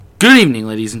Good evening,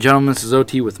 ladies and gentlemen. This is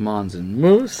OT with Mons and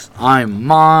Moose. I'm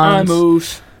Mons. I'm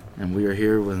Moose. And we are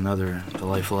here with another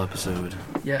delightful episode.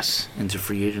 Yes. Into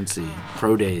free agency.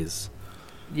 Pro days.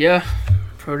 Yeah.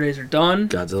 Pro days are done.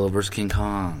 Godzilla vs. King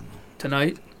Kong.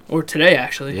 Tonight. Or today,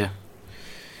 actually. Yeah.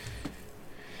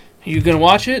 You gonna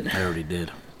watch it? I already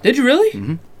did. Did you really?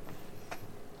 Mm-hmm.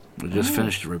 We just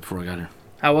finished it right before I got here.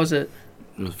 How was it?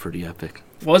 It was pretty epic.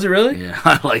 Was it really? Yeah,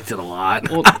 I liked it a lot.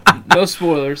 Well, no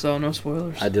spoilers, though. No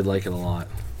spoilers. I did like it a lot.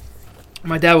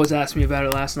 My dad was asking me about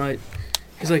it last night.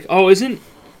 He's like, "Oh, isn't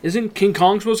King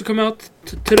Kong supposed to come out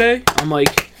today?" I'm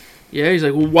like, "Yeah." He's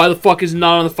like, "Well, why the fuck is it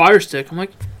not on the Fire Stick?" I'm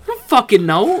like, "I don't fucking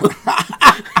know."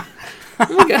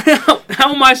 I'm like,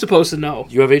 how am I supposed to know?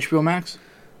 You have HBO Max?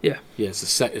 Yeah. Yeah, it's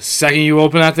the second you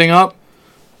open that thing up,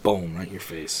 boom, right in your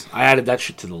face. I added that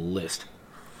shit to the list.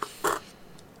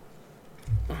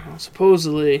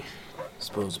 Supposedly,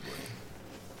 Supposedly.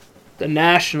 the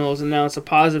Nationals announced a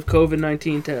positive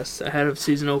COVID-19 test ahead of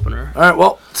season opener. All right,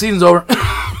 well, season's over.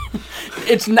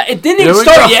 It didn't even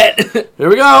start yet. Here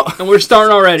we go. And we're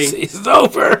starting already. Season's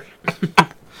over.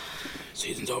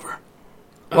 Season's over.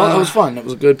 Well, that was fun. That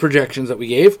was good projections that we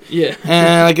gave. Yeah.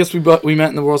 And I guess we met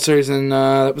in the World Series, and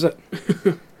that was it.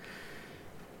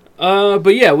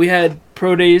 But yeah, we had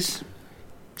pro days.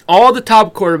 All the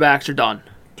top quarterbacks are done.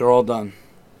 They're all done.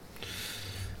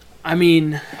 I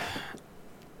mean,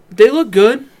 they look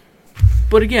good,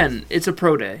 but again, it's a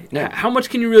pro day. Yeah. How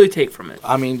much can you really take from it?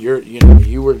 I mean,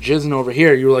 you were jizzing over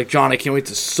here. You were like, John, I can't wait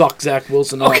to suck Zach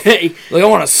Wilson off. Okay. Like, I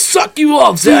want to suck you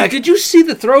off, Zach. Did you see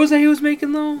the throws that he was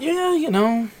making, though?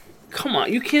 Yeah, Come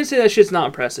on, you can't say that shit's not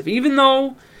impressive. Even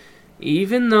though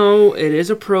it is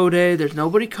a pro day, there's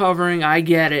nobody covering, I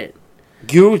get it.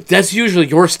 That's usually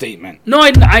your statement. No,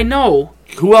 I know.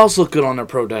 Who else looked good on their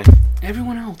pro day?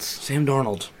 Everyone else. Sam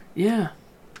Darnold. Yeah.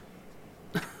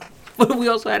 But we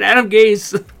also had Adam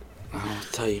Gase. I don't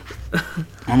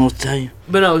know what to tell you.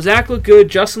 But no, Zach looked good.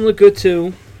 Justin looked good,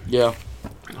 too. Yeah.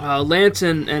 Lance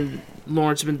and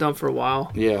Lawrence have been done for a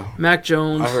while. Yeah. Mac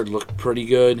Jones. I heard looked pretty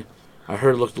good. I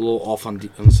heard it looked a little off on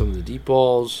some of the deep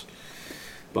balls.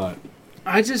 But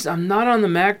I'm not on the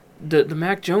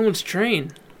Mac Jones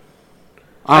train.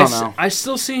 I don't know. I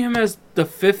still see him as the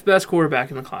fifth best quarterback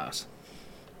in the class.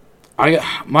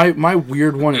 My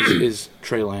weird one is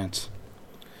Trey Lance.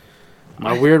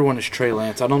 My weird one is Trey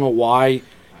Lance. I don't know why.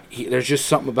 There's just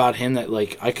something about him that,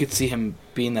 like, I could see him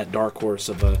being that dark horse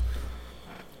of a...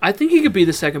 I think he could be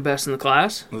the second best in the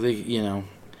class.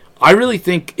 I really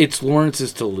think it's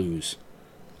Lawrence's to lose.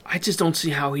 I just don't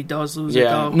see how he does lose it,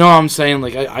 though. No, I'm saying,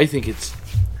 like, I think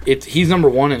he's number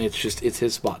one, and it's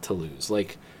his spot to lose.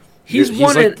 Like, he's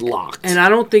won like, it, locked. And I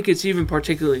don't think it's even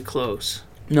particularly close.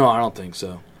 No, I don't think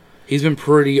so. He's been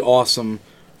pretty awesome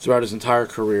throughout his entire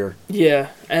career. Yeah,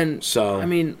 and so I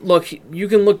mean, look, you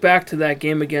can look back to that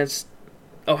game against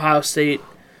Ohio State.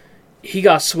 He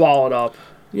got swallowed up.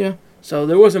 Yeah. So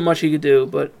there wasn't much he could do,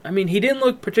 but I mean, he didn't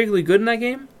look particularly good in that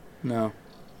game. No.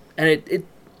 And it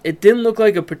didn't look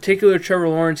like a particular Trevor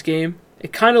Lawrence game.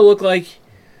 It kind of looked like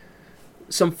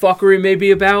some fuckery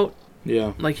maybe about.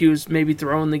 Yeah. Like he was maybe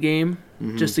throwing the game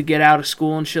just to get out of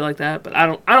school and shit like that. But I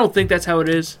don't think that's how it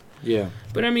is. Yeah.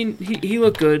 But I mean, he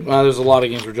looked good. Well, there's a lot of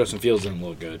games where Justin Fields didn't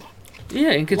look good. Yeah,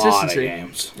 inconsistency. A lot of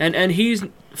games. And he's,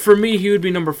 for me, he would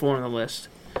be number 4 on the list.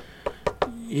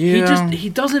 Yeah. He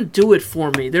doesn't do it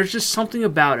for me. There's just something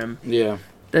about him. Yeah.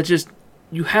 That just,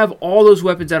 you have all those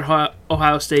weapons at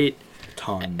Ohio State.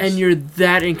 Tons. And you're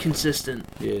that inconsistent.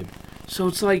 Yeah. So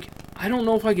it's like, I don't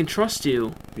know if I can trust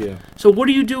you. Yeah. So what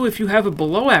do you do if you have a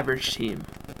below average team?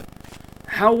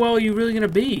 How well are you really going to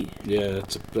be? Yeah,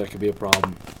 that could be a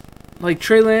problem. Like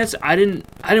Trey Lance, I didn't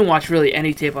watch really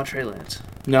any tape on Trey Lance.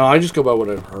 No, I just go by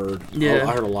what I've heard. Yeah.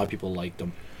 I heard a lot of people liked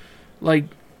him. Like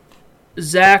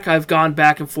Zach, I've gone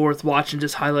back and forth watching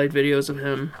just highlight videos of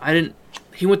him.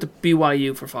 He went to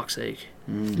BYU, for fuck's sake.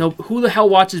 No, who the hell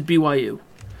watches BYU?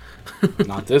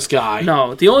 Not this guy.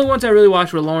 No, the only ones I really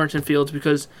watched were Lawrence and Fields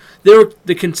because they were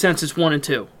the consensus 1 and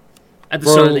 2 at the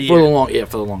start of the year.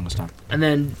 For the longest time. And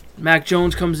then Mac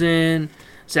Jones comes in,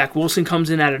 Zach Wilson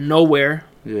comes in out of nowhere.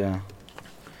 Yeah.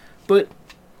 But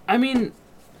I mean,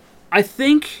 I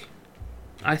think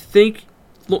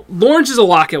Lawrence is a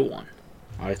lock at 1.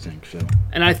 I think so.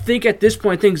 And I think at this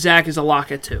point, I think Zach is a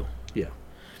lock at 2. Yeah.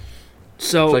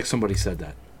 So It's like somebody said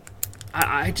that.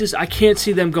 I can't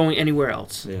see them going anywhere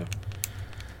else. Yeah.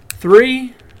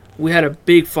 3, we had a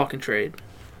big fucking trade.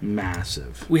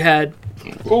 Massive. We had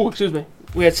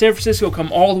San Francisco come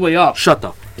all the way up. Shut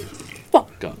the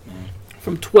fuck up, man.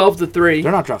 From 12 to 3.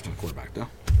 They're not drafting a quarterback, though.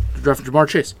 They're drafting Jamar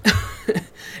Chase.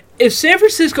 If San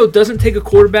Francisco doesn't take a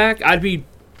quarterback, I'd be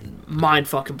mind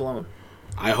fucking blown.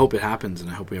 I hope it happens, and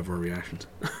I hope we have our reactions.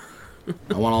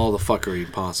 I want all the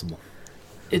fuckery possible.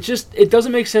 It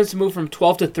doesn't make sense to move from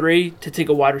 12 to 3 to take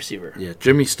a wide receiver. Yeah,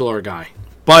 Jimmy's still our guy.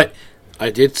 But I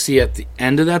did see at the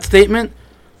end of that statement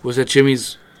was that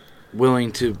Jimmy's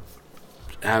willing to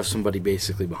have somebody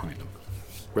basically behind him,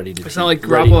 ready to. It's not like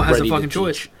Garoppolo has a fucking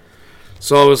choice.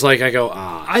 So I was like,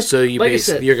 so you like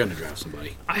basically you're going to draft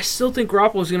somebody. I still think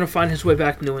Garoppolo's going to find his way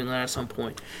back to New England at some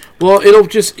point. Well, it'll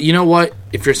just, you know what?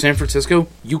 If you're San Francisco,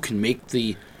 you can make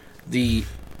the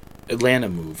Atlanta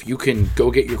move. You can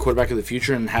go get your quarterback of the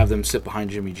future and have them sit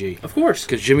behind Jimmy G. Of course.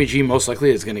 Because Jimmy G most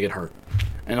likely is going to get hurt.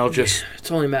 And they'll just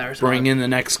it's only matters bring in the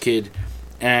next kid.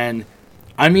 And,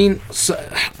 I mean,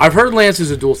 I've heard Lance is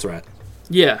a dual threat.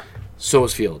 Yeah. So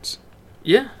is Fields.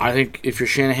 Yeah. I think if you're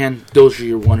Shanahan, those are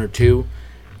your one or two.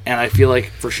 And I feel like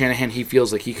for Shanahan, he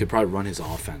feels like he could probably run his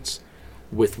offense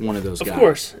with one of those guys. Of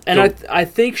course. And I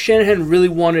think Shanahan really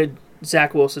wanted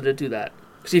Zach Wilson to do that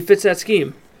because he fits that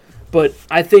scheme. But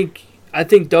I think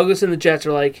Douglas and the Jets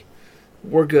are like,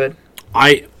 we're good.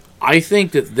 I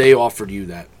think that they offered you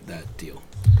that deal.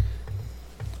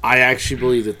 I actually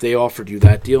believe that they offered you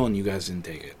that deal and you guys didn't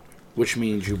take it, which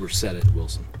means you were set at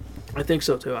Wilson. I think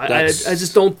so, too. I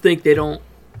just don't think they don't.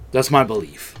 That's my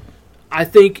belief. I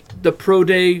think the pro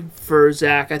day for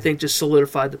Zach, just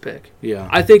solidified the pick. Yeah.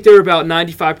 I think they were about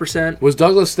 95%. Was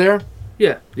Douglas there?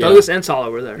 Yeah. Douglas and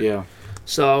Saleh were there. Yeah.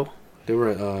 So. They were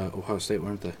at Ohio State,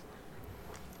 weren't they?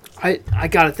 I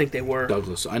got to think they were.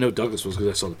 Douglas. I know Douglas was because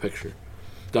I saw the picture.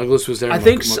 Douglas was there. I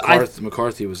think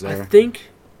McCarthy was there.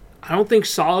 I don't think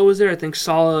Saleh was there. I think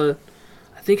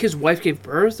his wife gave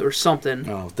birth or something.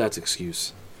 Oh, that's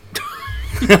excuse.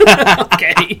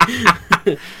 Okay.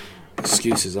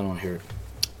 Excuses, I don't want to hear it.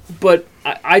 But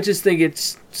I just think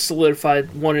it's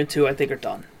solidified. 1 and 2, I think, are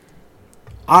done.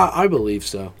 I believe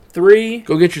so. 3.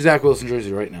 Go get your Zach Wilson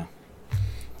jersey right now.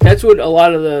 That's what a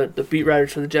lot of the beat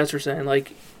writers for the Jets are saying.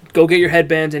 Like, go get your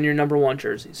headbands and your number 1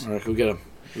 jerseys. All right, go get them.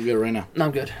 Go get it right now. No,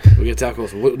 I'm good. Go get Zach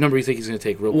Wilson. What number do you think he's going to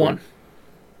take real quick? 1.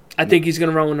 I think he's going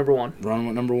to run with number 1. Run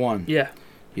with number 1? Yeah.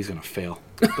 He's going to fail.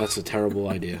 That's a terrible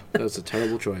idea. That's a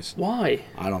terrible choice. Why?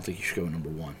 I don't think you should go with number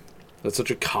 1. That's such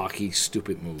a cocky,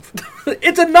 stupid move.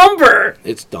 It's a number!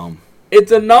 It's dumb.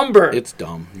 It's a number. It's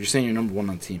dumb. You're saying you're number 1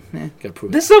 on the team. Gotta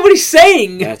prove it. That's not what he's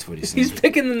saying. That's what he's saying. He's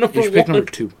picking the number 1. He should pick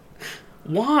number 2.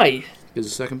 Why? He's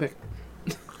the second pick.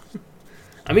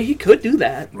 I mean, he could do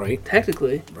that. Right.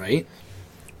 Technically. Right.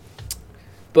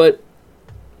 But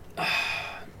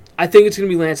I think it's going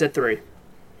to be Lance at 3.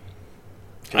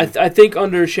 Okay. I think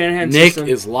under Shanahan's system...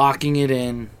 Nick is locking it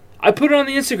in. I put it on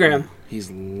the Instagram.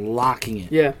 He's locking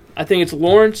it. Yeah. I think it's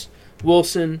Lawrence,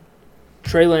 Wilson,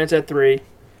 Trey Lance at 3.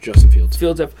 Justin Fields.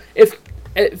 Fields at... If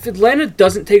Atlanta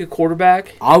doesn't take a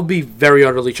quarterback... I'll be very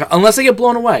utterly... unless they get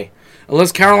blown away.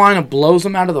 Unless Carolina blows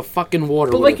them out of the fucking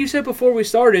water. But like you said before we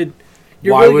started,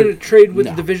 you're really going to trade with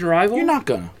the division rival? You're not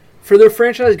going to. For their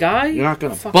franchise guy? You're not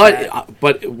going to.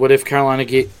 But what if Carolina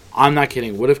I'm not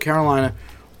kidding. What if Carolina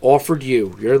offered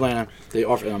you, you're Atlanta, they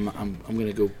offered, I'm going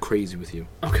to go crazy with you.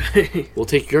 Okay. We'll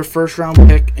take your first-round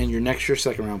pick and your next year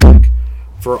second-round pick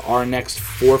for our next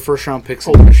 4 first-round picks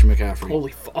and Christian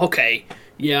McCaffrey. Okay.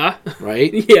 Yeah.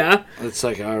 Right? Yeah. It's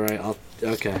like, all right,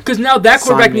 okay. Because now that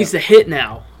quarterback needs to hit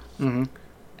now. Mm-hmm.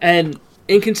 And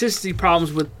inconsistency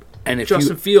problems with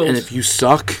Justin Fields. And if you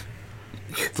suck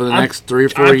for the next 3 or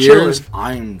 4 years, chilling.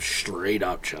 I'm straight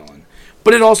up chilling.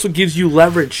 But it also gives you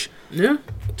leverage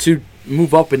to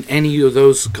move up in any of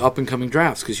those up-and-coming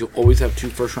drafts because you'll always have 2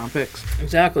 first-round picks.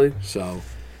 Exactly. So,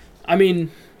 I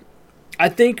mean, I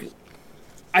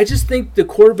just think the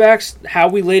quarterbacks, how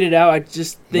we laid it out, I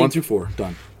just think 1 through 4,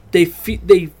 done. It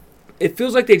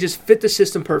feels like they just fit the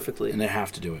system perfectly. And they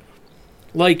have to do it.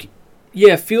 Like,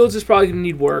 yeah, Fields is probably going to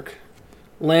need work.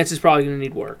 Lance is probably going to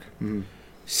need work. Mm-hmm.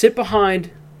 Sit behind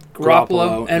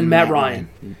Garoppolo and Matt Ryan.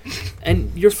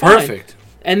 And you're fine. Perfect.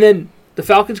 And then the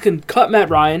Falcons can cut Matt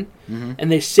Ryan, and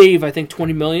they save, I think,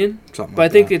 $20 million. Something but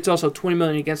like I think that. it's also $20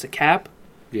 million against the cap.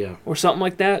 Yeah. Or something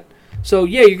like that. So,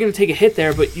 yeah, you're going to take a hit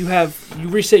there, but you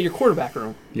reset your quarterback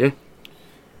room. Yeah.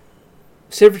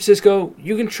 San Francisco,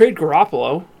 you can trade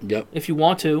Garoppolo if you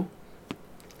want to.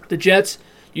 The Jets,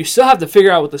 you still have to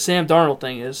figure out what the Sam Darnold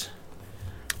thing is.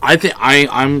 I think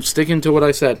I'm sticking to what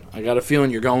I said. I got a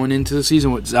feeling you're going into the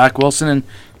season with Zach Wilson and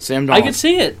Sam Darnold. I can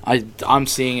see it. I'm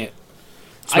seeing it,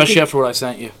 especially after what I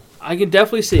sent you. I can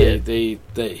definitely see it.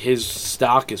 His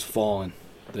stock is falling.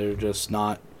 They're just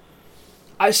not.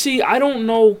 I don't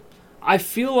know. I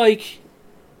feel like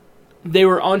they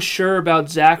were unsure about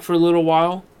Zach for a little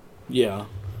while. Yeah.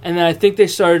 And then I think they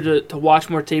started to watch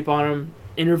more tape on him,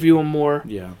 interview him more.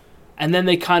 Yeah. And then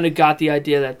they kind of got the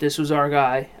idea that this was our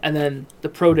guy, and then the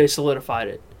pro day solidified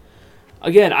it.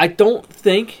 Again, I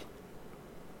think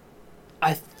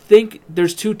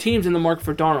there's two teams in the market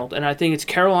for Darnold, and I think it's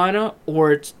Carolina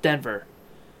or it's Denver.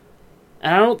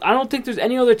 And I don't think there's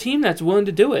any other team that's willing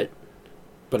to do it.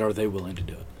 But are they willing to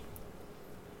do it?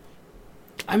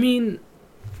 I mean,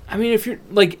 if you're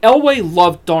like Elway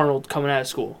loved Darnold coming out of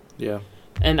school. Yeah.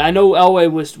 And I know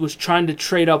Elway was trying to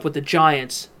trade up with the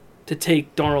Giants to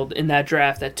take Darnold in that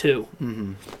draft at 2.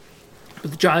 Mm-hmm.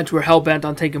 But the Giants were hell-bent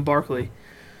on taking Barkley.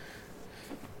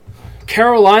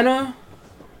 Carolina,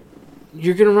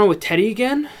 you're going to run with Teddy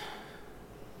again?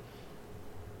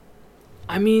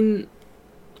 I mean,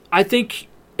 I think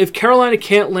if Carolina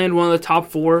can't land one of the top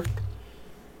 4,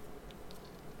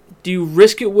 do you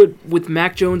risk it with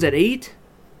Mac Jones at 8?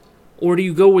 Or do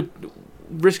you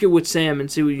risk it with Sam and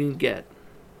see what you can get?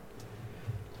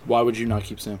 Why would you not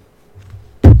keep Sam?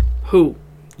 Who?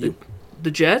 You.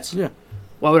 The Jets? Yeah.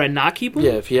 Why would I not keep him?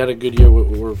 Yeah, if he had a good year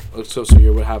or a so-so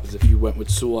year, what happens if you went with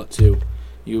Sewell at 2,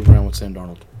 you ran with Sam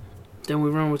Darnold? Then we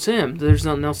run with Sam. There's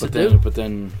nothing else to do. But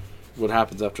then what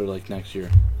happens after, like, next year?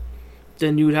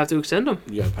 Then you would have to extend him.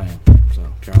 You got to pay him.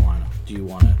 So, Carolina, do you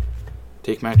want to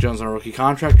take Mac Jones on a rookie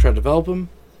contract, try to develop him,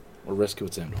 or risk it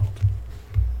with Sam Darnold?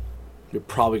 You're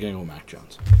probably going to go with Mac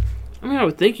Jones. I mean, I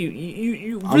would think you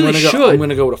really should. I'm going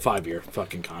to go with a 5-year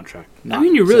fucking contract. I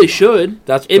mean, you really should.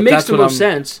 It makes the most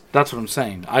sense. That's what I'm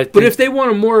saying. But if they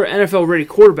want a more NFL-ready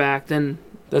quarterback, then...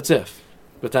 That's if.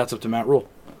 But that's up to Matt Rule.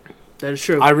 That is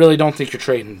true. I really don't think you're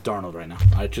trading Darnold right now.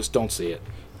 I just don't see it.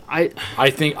 I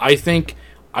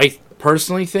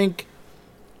personally think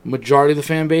majority of the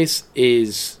fan base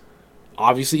is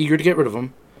obviously eager to get rid of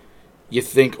him. I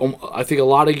think a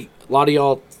lot of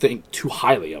y'all think too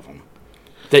highly of him.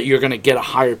 That you're going to get a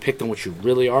higher pick than what you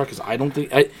really are, because I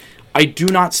do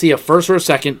not see a first or a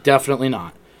second, definitely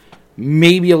not.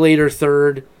 Maybe a later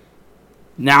third.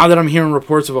 Now that I'm hearing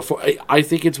reports of a fourth, I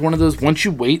think it's one of those, once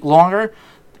you wait longer,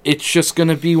 it's just going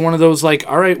to be one of those, like,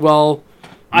 all right, well,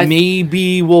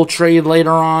 maybe we'll trade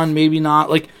later on, maybe not.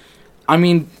 Like, I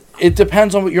mean, it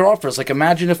depends on what your offer is. Like,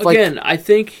 imagine if, like... Again, I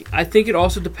think it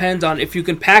also depends on if you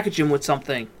can package him with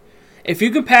something. If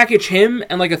you can package him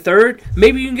and like a third,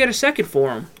 maybe you can get a second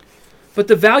for him. But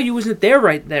the value isn't there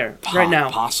right now.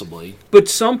 Possibly. But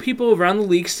some people around the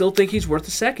league still think he's worth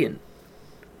a second.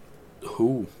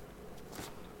 Who?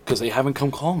 Because they haven't come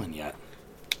calling yet.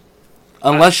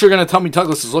 Unless you're going to tell me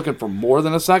Douglas is looking for more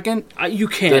than a second, you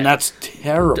can't. Then that's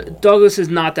terrible. Douglas is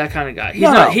not that kind of guy.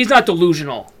 He's not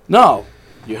delusional. No,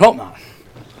 you hope not.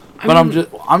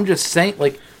 I'm just saying,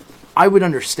 like, I would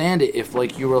understand it if,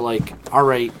 like, you were like, all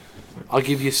right, I'll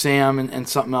give you Sam and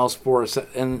something else for us,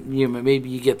 and maybe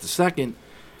you get the second.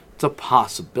 It's a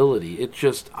possibility. It's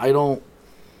just I don't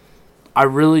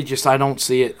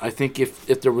see it. I think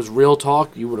if there was real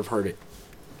talk, you would have heard it.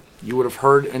 You would have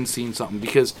heard and seen something,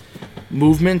 because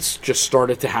movements just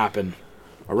started to happen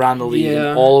around the league.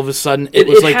 Yeah. And all of a sudden,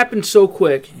 it happened so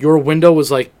quick. Your window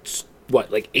was like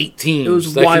 8 teams. It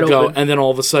was wide open, and then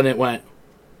all of a sudden it went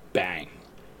bang,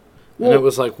 and it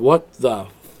was like, what the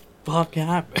fuck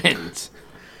happened?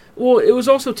 Well, it was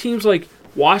also teams like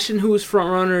Washington who was front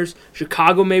runners.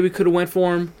 Chicago maybe could have went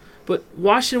for him, but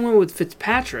Washington went with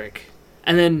Fitzpatrick,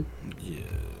 and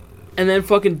then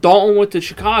fucking Dalton went to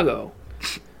Chicago.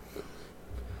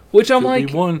 Which I'm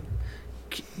like,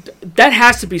 that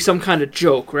has to be some kind of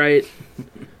joke, right?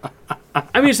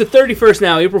 I mean, it's the 31st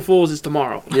now. April Fool's is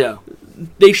tomorrow. Yeah,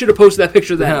 they should have posted that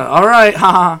picture then. Yeah, all right,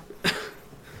 haha.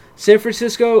 San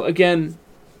Francisco again.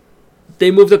 They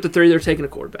moved up to 3. They're taking a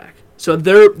quarterback. So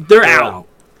they're out.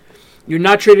 You're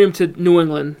not trading him to New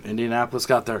England. Indianapolis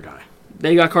got their guy.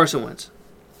 They got Carson Wentz.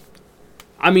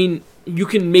 I mean, you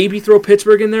can maybe throw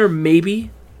Pittsburgh in there, maybe.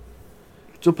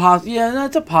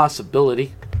 That's a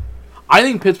possibility. I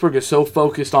think Pittsburgh is so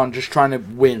focused on just trying to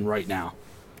win right now.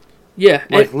 Yeah.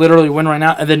 Like, literally win right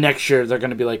now, and then next year they're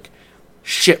going to be like,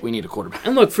 shit, we need a quarterback.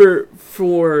 And look,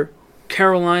 for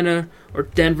Carolina or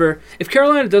Denver, if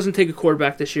Carolina doesn't take a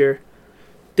quarterback this year,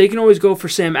 they can always go for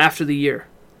Sam after the year.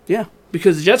 Yeah.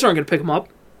 Because the Jets aren't going to pick him up.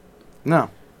 No.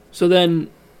 So then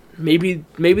maybe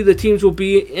the teams will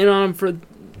be in on him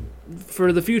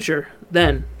for the future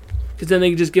then. Because then they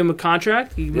can just give him a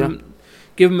contract, give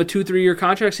him a 2-3 year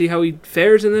contract, see how he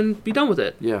fares, and then be done with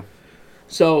it. Yeah.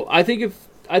 So I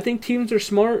think teams are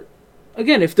smart.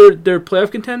 Again, if they're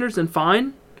playoff contenders, then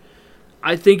fine.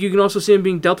 I think you can also see him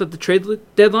being dealt at the trade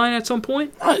deadline at some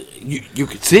point. You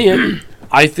could see it.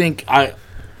 I think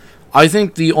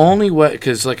the only way,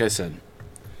 because like I said,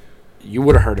 you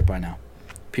would have heard it by now.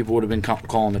 People would have been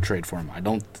calling the trade for him. I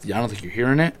don't think you're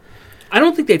hearing it. I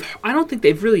don't think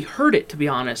they've really heard it, to be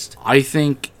honest. I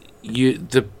think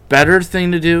the better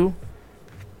thing to do,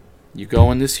 you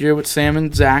go in this year with Sam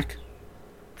and Zach,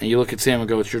 and you look at Sam and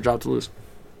go, it's your job to lose.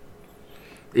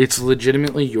 It's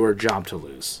legitimately your job to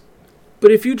lose.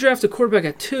 But if you draft a quarterback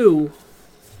at 2...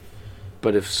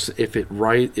 But if it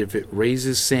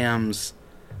raises Sam's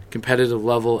competitive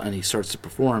level and he starts to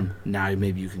perform, now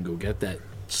maybe you can go get that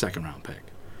second round pick.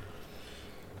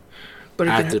 But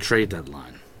at the trade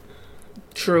deadline.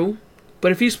 True.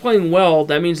 But if he's playing well,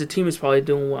 that means the team is probably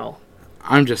doing well.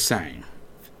 I'm just saying.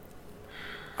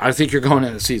 I think you're going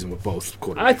into the season with both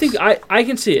quarterbacks. I think I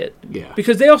can see it. Yeah.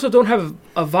 Because they also don't have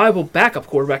a viable backup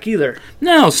quarterback either.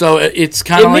 No, so it's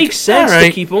kind of like... It makes sense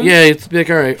to keep him. Yeah, it's like,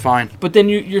 all right, fine. But then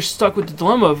you're stuck with the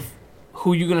dilemma of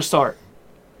who you're going to start.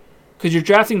 Because you're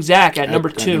drafting Zach at number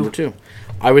 2. Number 2.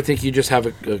 I would think you just have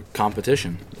a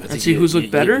competition. And see who's looked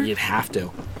better? You'd have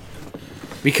to.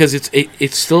 Because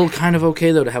it's still kind of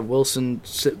okay, though, to have Wilson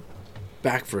sit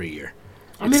back for a year.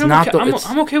 I mean,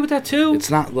 I'm okay with that, too.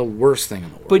 It's not the worst thing in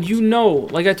the world. But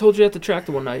like I told you at the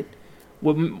tractor one night,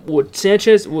 what Mark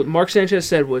Sanchez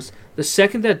said was, the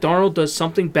second that Darnold does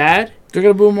something bad... They're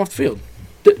going to boo him off the field.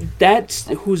 That's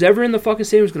who's ever in the fucking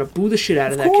stadium is going to boo the shit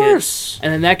out of that kid. Of course.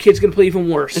 And then that kid's going to play even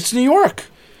worse. It's New York.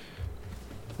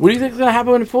 What do you think is going to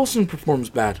happen if Wilson performs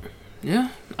bad? Yeah.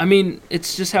 I mean,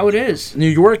 it's just how it is. New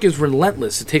York is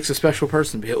relentless. It takes a special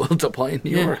person to be able to play in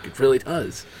New York. It really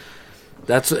does.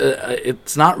 That's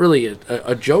it's not really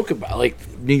a joke about. Like,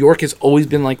 New York has always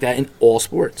been like that in all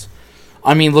sports.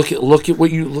 I mean, look at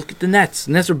the Nets.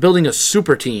 The Nets are building a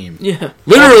super team. Yeah.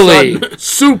 Literally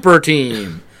super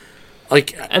team.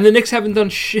 Like, and the Knicks haven't done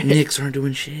shit. Knicks aren't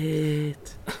doing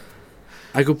shit.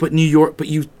 I go, but New York, but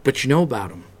you know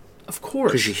about them. Of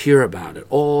course. Because you hear about it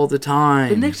all the time.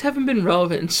 The Knicks haven't been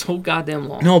relevant in so goddamn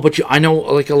long. No, but I know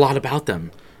like a lot about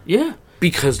them. Yeah.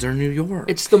 Because they're New York.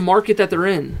 It's the market that they're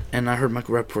in. And I heard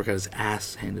Michael Rappaport got his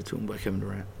ass handed to him by Kevin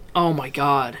Durant. Oh my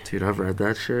god. Dude, I've read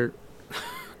that shit.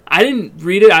 I didn't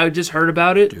read it, I just heard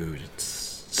about it. Dude, it's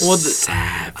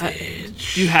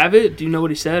savage. Do you have it? Do you know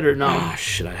what he said or no? Ah,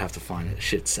 shit, I'd have to find it.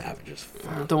 Shit's savage as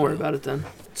fuck. Don't worry about it then.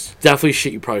 It's definitely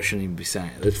shit you probably shouldn't even be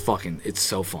saying. It's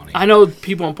so funny. I know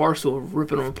people on Barstool are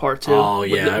ripping him apart too. Oh,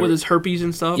 yeah. With his herpes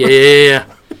and stuff. Yeah.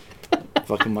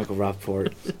 Fucking Michael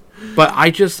Rappaport. But I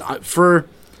just, for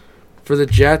the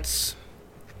Jets,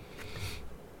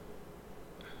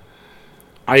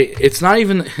 it's not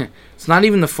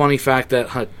even the funny fact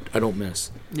that I don't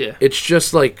miss. Yeah. It's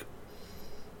just like,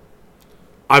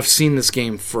 I've seen this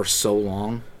game for so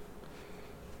long.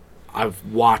 I've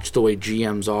watched the way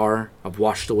GMs are. I've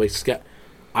watched the way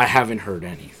I haven't heard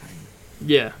anything.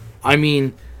 Yeah. I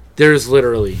mean, there's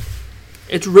literally...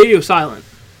 It's radio silent.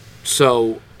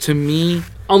 So, to me...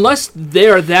 Unless they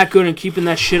are that good at keeping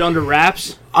that shit under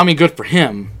wraps. I mean, good for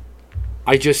him.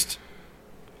 I just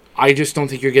don't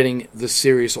think you're getting the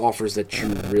serious offers that you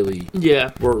really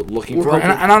were looking for.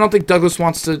 And I don't think Douglas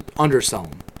wants to undersell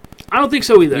him. I don't think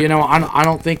so either. You know, I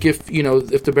don't think if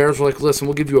the Bears were like, listen,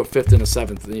 we'll give you a 5th and a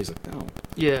 7th, and he's like, no.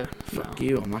 Yeah. Fuck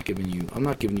you. I'm not giving you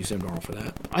Sam Darnold for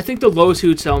that. I think the lowest he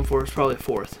would sell him for is probably a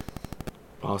 4th.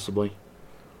 Possibly.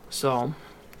 So,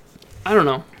 I don't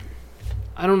know.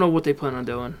 I don't know what they plan on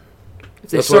doing.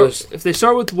 If they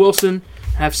start with Wilson,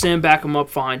 have Sam back him up,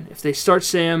 fine. If they start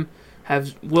Sam,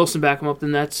 have Wilson back him up,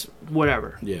 then that's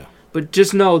whatever. Yeah. But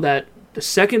just know that the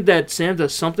second that Sam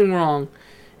does something wrong,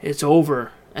 it's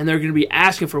over. And they're going to be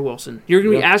asking for Wilson. You're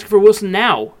going to be asking for Wilson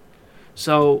now.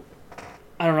 So,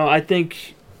 I don't know. I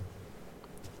think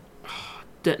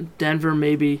Denver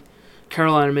maybe,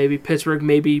 Carolina maybe, Pittsburgh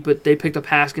maybe, but they picked up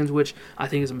Haskins, which I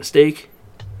think is a mistake.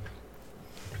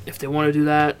 If they want to do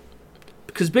that.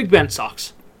 Because Big Ben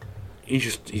sucks.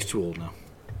 He's too old now.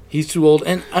 He's too old.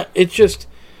 And it's just,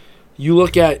 you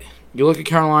look at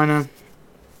Carolina...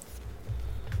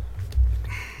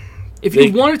 If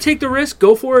you want to take the risk,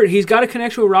 go for it. He's got a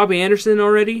connection with Robbie Anderson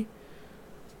already.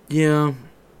 Yeah.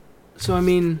 So, I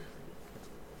mean,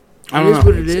 I don't know.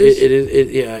 What it is.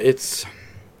 It's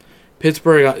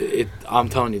Pittsburgh. I'm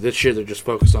telling you, this year they're just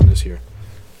focused on this year.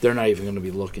 They're not even going to be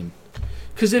looking.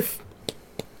 Because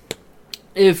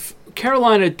if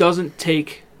Carolina doesn't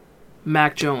take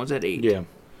Mac Jones at 8,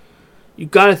 you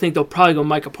got to think they'll probably go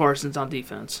Micah Parsons on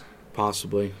defense.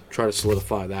 Possibly. Try to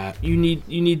solidify that. You need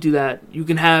to do that. You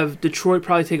can have Detroit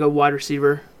probably take a wide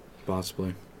receiver.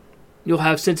 Possibly. You'll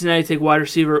have Cincinnati take wide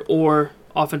receiver or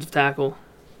offensive tackle.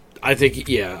 I think,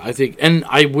 and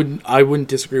I wouldn't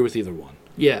disagree with either one.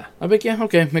 Yeah. I think,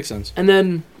 okay, makes sense.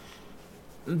 And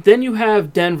then you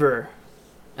have Denver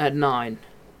at 9,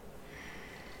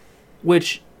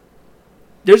 which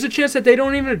there's a chance that they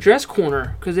don't even address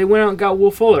corner because they went out and got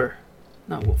Will Fuller.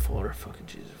 Not Will Fuller. Fucking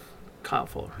Jesus. Kyle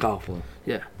Fuller. Kyle Fuller.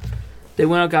 Yeah. They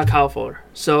went out and got Kyle Fuller.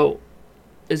 So,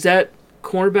 is that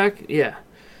cornerback? Yeah.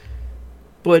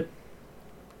 But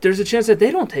there's a chance that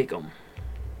they don't take him.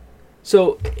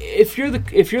 So, if you're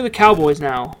the Cowboys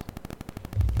now,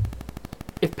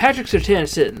 if Patrick Surtain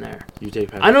is sitting there, you take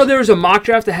Patrick. I know there was a mock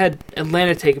draft that had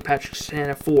Atlanta taking Patrick Surtain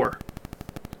at 4.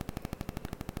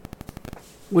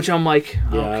 Which I'm like,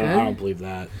 yeah, okay. I don't believe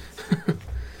that.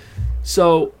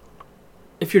 So,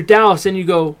 if you're Dallas, then you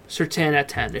go Surtain at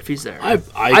 10 if he's there.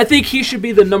 I think he should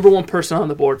be the number one person on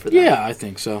the board for that. Yeah, I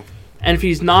think so. And if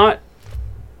he's not,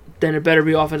 then it better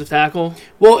be offensive tackle.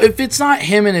 Well, if it's not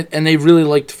him and they really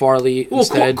liked Farley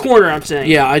instead, corner, I'm saying.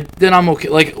 Yeah, then I'm okay.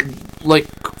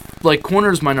 Like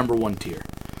corner is my number 1 tier.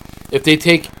 If they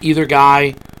take either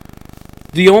guy,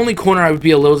 the only corner I would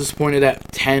be a little disappointed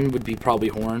at 10 would be probably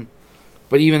Horn.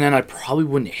 But even then, I probably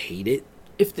wouldn't hate it.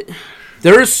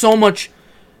 There is so much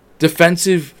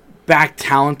defensive back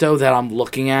talent though that I'm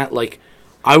looking at. Like,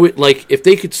 I would like if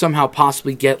they could somehow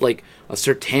possibly get like a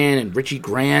Surtain and Richie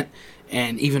Grant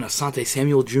and even Asante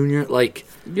Samuel Jr. Like,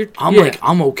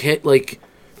 I'm okay. Like,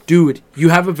 dude, you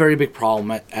have a very big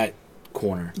problem at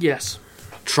corner. Yes.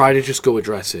 Try to just go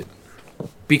address it.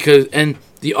 And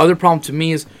the other problem to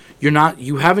me is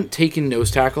you haven't taken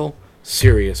nose tackle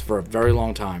serious for a very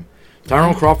long time.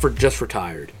 Tyrone Crawford just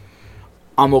retired.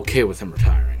 I'm okay with him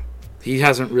retiring. He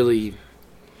hasn't really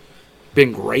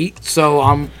been great,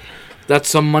 so that's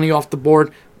some money off the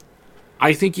board.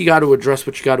 I think you got to address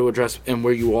what you got to address and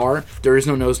where you are. There is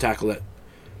no nose tackle that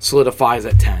solidifies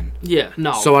at 10. Yeah,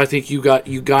 no. So I think you got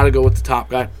to go with the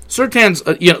top guy. Surtain's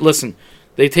listen,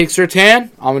 they take Surtain,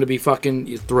 I'm going to be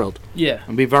fucking thrilled. Yeah. I'm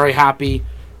going to be very happy.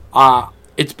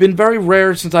 It's been very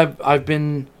rare since I've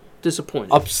been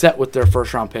disappointed, upset with their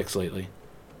first round picks lately.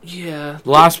 Yeah.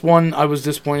 The last one I was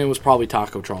disappointed was probably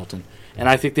Taco Charlton, and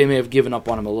I think they may have given up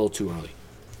on him a little too early.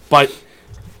 But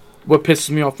what pisses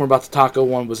me off more about the Taco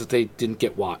one was that they didn't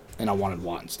get Watt, and I wanted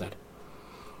Watt instead.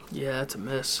 Yeah, that's a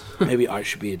miss. Maybe I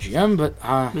should be a GM,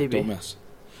 but maybe don't miss.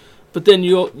 But then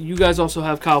you guys also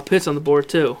have Kyle Pitts on the board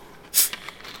too.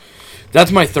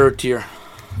 That's my 3rd tier.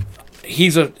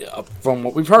 He's from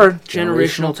what we've heard,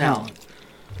 generational talent.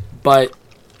 But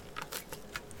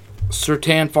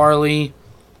Surtain, Farley,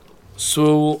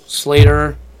 Sewell,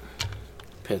 Slater,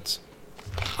 Pitts.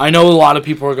 I know a lot of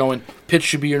people are going, Pitts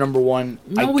should be your number 1.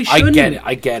 No, he shouldn't.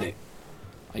 I get it.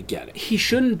 He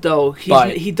shouldn't, though.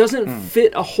 He doesn't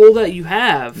fit a hole that you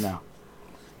have. No.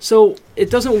 So it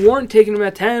doesn't warrant taking him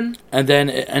at 10. And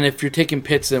if you're taking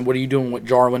Pitts, then what are you doing with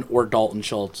Jarwin or Dalton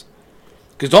Schultz?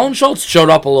 Because Dalton Schultz showed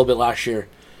up a little bit last year.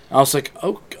 And I was like,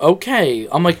 okay.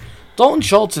 I'm like, Dalton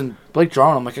Schultz and Blake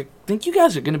Jarwin, I'm like, I think you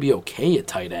guys are going to be okay at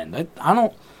tight end. I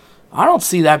don't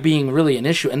see that being really an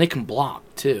issue. And they can block,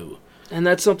 too. And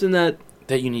that's something that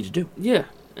you need to do. Yeah.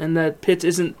 And that Pitts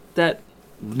isn't that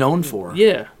known for.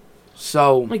 Yeah.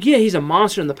 So, he's a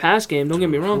monster in the pass game, don't get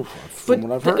me wrong. From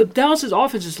what I've heard. Dallas's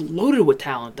offense is loaded with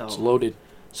talent, though. It's loaded.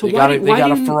 So they got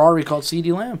a Ferrari called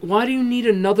CeeDee Lamb. Why do you need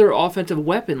another offensive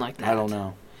weapon like that? I don't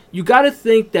know. You got to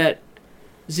think that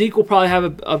Zeke will probably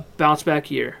have a bounce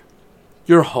back year.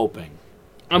 You're hoping.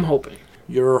 I'm hoping.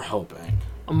 You're hoping.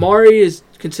 Amari is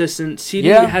consistent.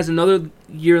 CeeDee has another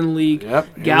year in the league.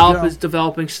 Yep. Gallup is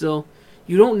developing still.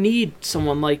 You don't need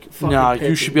someone like fucking Pitt.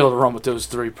 You should be able to run with those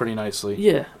 3 pretty nicely.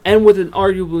 Yeah, and with an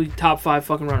arguably top 5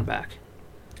 fucking running back.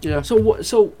 Yeah.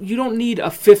 So you don't need a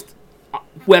 5th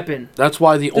weapon. That's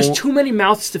why there's too many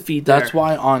mouths to feed. That's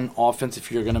why on offense,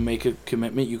 if you're going to make a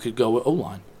commitment, you could go with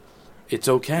O-line. It's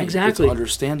okay. Exactly. It's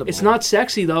understandable. It's not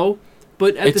sexy though,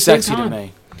 but at the same same time, to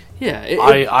me.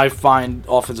 Yeah. I find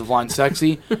offensive line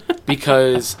sexy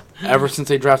because ever since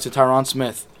they drafted Tyron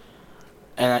Smith,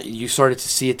 and you started to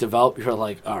see it develop, you're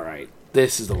like, all right,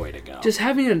 this is the way to go. Just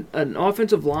having an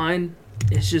offensive line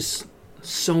is just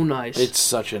so nice. It's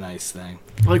such a nice thing.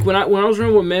 Like when I was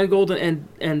running with Mangold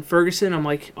and Ferguson, I'm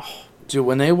like, oh. Dude,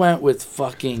 when they went with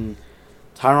fucking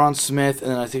Tyron Smith,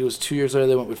 and then I think it was 2 years later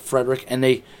they went with Frederick, and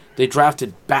they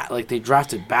drafted back,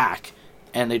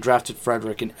 and they drafted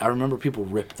Frederick, and I remember people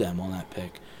ripped them on that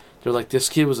pick. They're like, this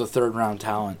kid was a 3rd round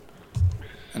talent,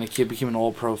 and the kid became an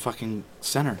all-pro fucking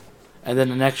center. And then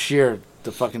the next year,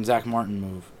 the fucking Zach Martin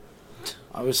move.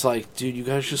 I was like, dude, you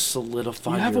guys just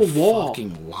solidified your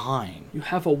fucking line. You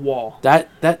have a wall.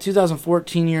 That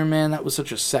 2014 year, man, that was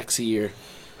such a sexy year.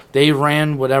 They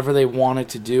ran whatever they wanted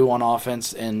to do on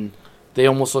offense, and they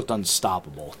almost looked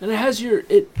unstoppable. And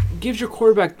it gives your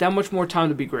quarterback that much more time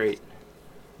to be great.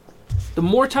 The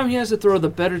more time he has to throw, the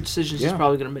better decisions he's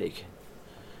probably going to make.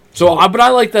 So, but I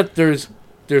like that there's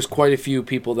quite a few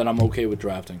people that I'm okay with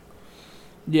drafting.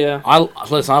 Yeah. I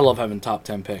love having top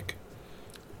 10 pick.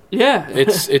 Yeah.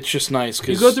 It's just nice. Cause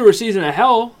you go through a season of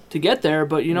hell to get there,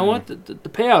 but you know what? The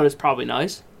payout is probably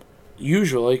nice.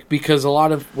 Usually, because a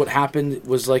lot of what happened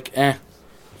was like,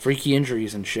 freaky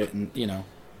injuries and shit, and, you know.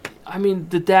 I mean,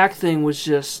 the Dak thing was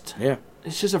just... Yeah.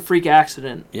 It's just a freak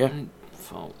accident. Yeah.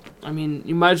 I mean,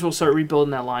 you might as well start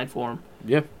rebuilding that line for him.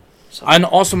 Yeah. So. And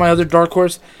also my other dark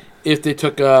horse, if they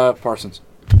took Parsons.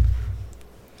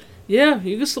 Yeah,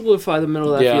 you can solidify the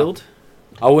middle of that field.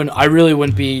 I really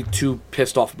wouldn't be too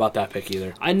pissed off about that pick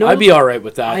either. I'd be all right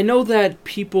with that. I know that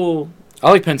people... I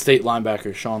like Penn State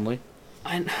linebacker Sean Lee.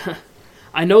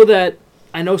 I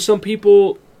know some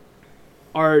people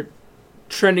are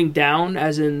trending down,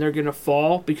 as in they're going to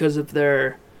fall because of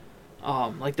their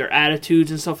their attitudes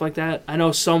and stuff like that. I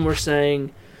know some were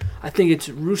saying, I think it's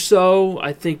Rousseau,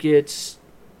 I think it's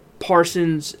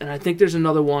Parsons, and I think there's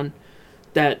another one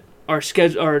that are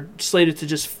slated to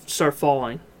just start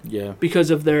falling. Yeah. Because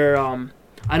of their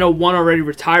I know one already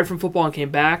retired from football and came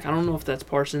back. I don't know if that's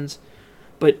Parsons,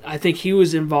 but I think he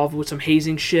was involved with some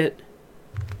hazing shit.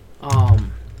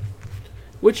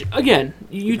 Which again,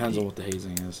 depends on what the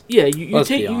hazing is. Yeah, you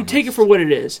take it for what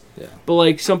it is. Yeah. But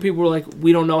like some people were like,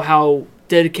 we don't know how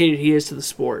dedicated he is to the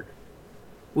sport.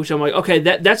 Which I'm like, okay,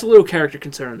 that's a little character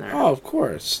concern there. Oh, of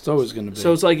course, it's always going to be.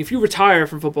 So it's like if you retire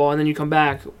from football and then you come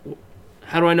back,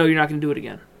 how do I know you're not going to do it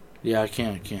again? Yeah, I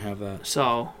can't have that.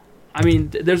 So, I mean,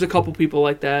 there's a couple people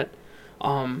like that.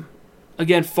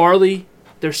 Again, Farley,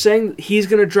 they're saying he's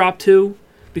going to drop too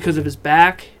because of his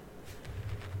back.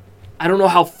 I don't know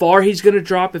how far he's going to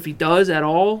drop, if he does at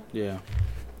all. Yeah.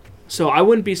 So I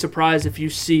wouldn't be surprised if you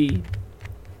see...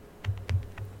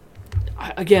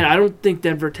 Again, I don't think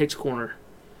Denver takes corner.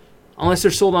 Unless they're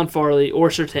sold on Farley or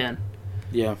Surtain.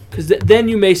 Yeah. Because then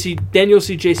you'll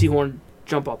see J.C. Horn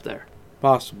jump up there.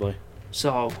 Possibly.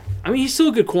 So, I mean, he's still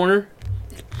a good corner.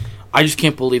 I just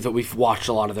can't believe that we've watched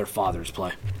a lot of their fathers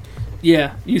play.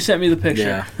 Yeah, you sent me the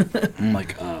picture. Yeah. I'm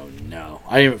like, oh no.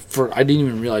 I didn't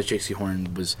even realize J.C.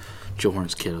 Horn was Joe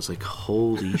Horn's kid. I was like,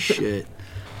 holy shit.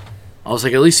 I was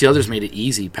like, at least the others made it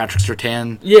easy. Patrick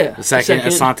Surtain. Yeah. The second.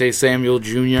 Asante Samuel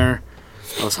Jr.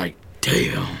 I was like,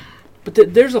 damn.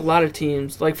 But there's a lot of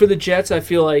teams. Like, for the Jets, I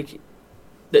feel like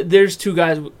there's two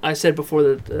guys I said before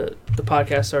the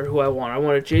podcast started who I want. I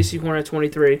wanted J.C. Horn at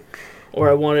 23, or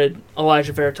I wanted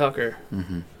Elijah Vera-Tucker.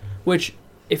 Mm-hmm. Which,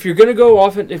 if you're going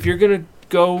to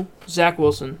go Zach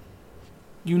Wilson,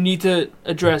 you need to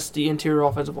address the interior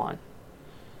offensive line.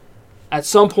 At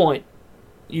some point,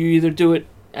 you either do it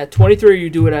at 23 or you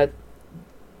do it at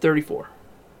 34.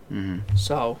 Mm-hmm.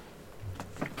 So,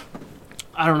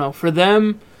 I don't know. For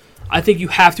them, I think you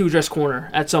have to address corner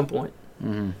at some point.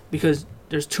 Mm-hmm. Because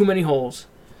there's too many holes.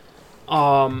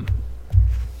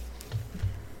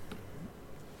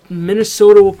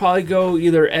 Minnesota will probably go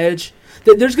either edge.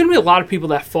 There's going to be a lot of people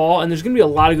that fall, and there's going to be a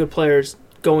lot of good players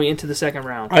going into the second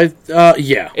round.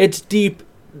 Yeah. It's deep.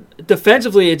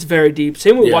 Defensively, it's very deep.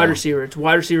 Same with wide receiver. It's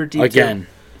wide receiver deep again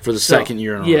for the second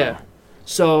year in a row. Yeah.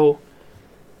 So,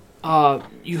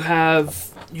 you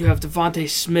have Devontae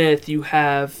Smith. You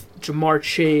have Jamar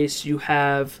Chase. You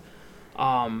have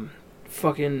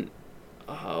Jalen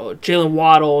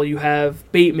Waddle. You have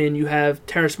Bateman. You have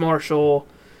Terrace Marshall.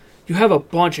 You have a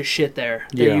bunch of shit there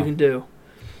that you can do.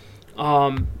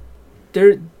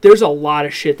 There's a lot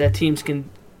of shit that teams can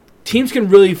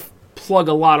really plug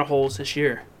a lot of holes this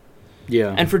year.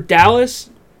 Yeah. And for Dallas,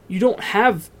 you don't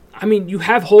have... I mean, you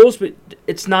have holes, but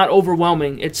it's not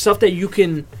overwhelming. It's stuff that you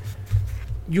can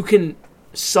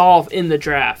solve in the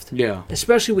draft. Yeah.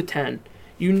 Especially with 10.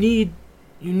 You need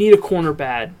a corner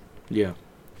bad. Yeah.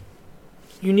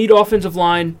 You need offensive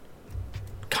line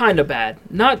kind of bad.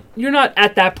 You're not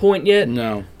at that point yet.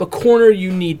 No. But corner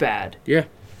you need bad. Yeah.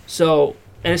 So,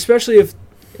 and especially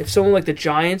if someone like the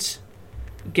Giants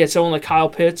get someone like Kyle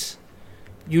Pitts,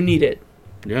 you need it.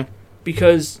 Yeah.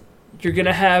 Because you got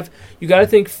to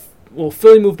think, well,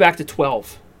 Philly moved back to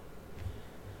 12.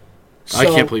 So, I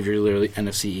can't believe you're literally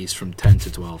NFC East from 10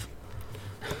 to 12.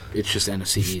 It's just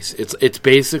NFC East. It's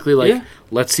basically like,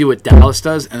 let's see what Dallas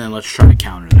does, and then let's try to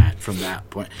counter that from that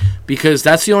point. Because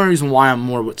that's the only reason why I'm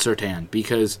more with Surtain.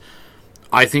 Because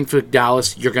I think for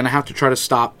Dallas, you're going to have to try to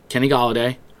stop Kenny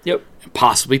Golladay. Yep.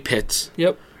 Possibly Pitts.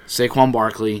 Yep. Saquon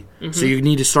Barkley. Mm-hmm. So you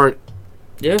need to start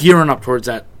gearing up towards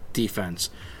that defense.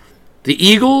 The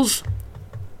Eagles,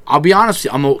 I'll be honest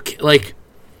with you, I'm okay. Like,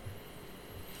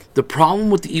 the problem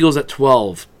with the Eagles at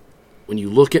 12, when you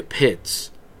look at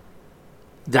Pitts,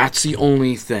 that's the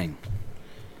only thing.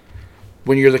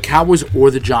 When you're the Cowboys or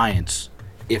the Giants,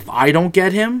 if I don't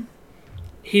get him,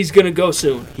 he's going to go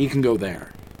soon. He can go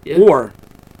there. Yeah. Or,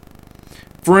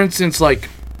 for instance, like,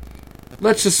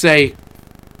 let's just say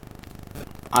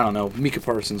I don't know, Micah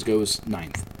Parsons goes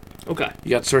 9th. Okay. You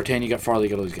got Surtain, you got Farley, you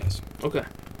got all these guys. Okay.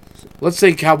 Let's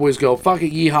say Cowboys go, fuck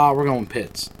it, yeehaw, we're going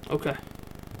Pitts. Okay.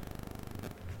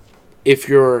 If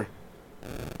you're,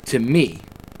 to me,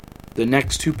 the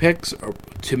next 2 picks,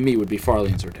 to me, would be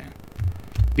Farley and Surtain.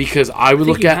 Because I would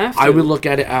look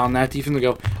at it on that defense and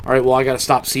go, all right, well, I got to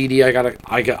stop CD. I got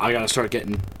to start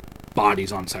getting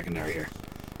bodies on secondary here.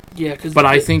 Yeah, because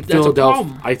I think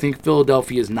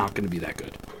Philadelphia is not going to be that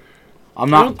good. I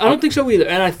don't think so either.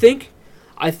 And I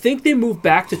think they move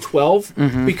back to 12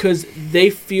 because they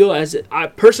feel I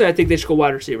think they should go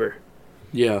wide receiver.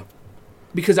 Yeah.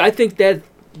 Because I think that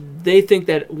they think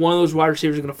that one of those wide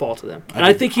receivers is going to fall to them. And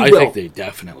I think he will. I think they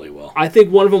definitely will. I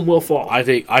think one of them will fall. I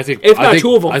think if not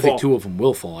two of them fall. I think 2 of them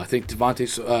will fall. I think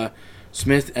Devontae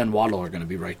Smith and Waddle are going to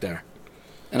be right there.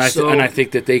 And I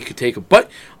think that they could take a, but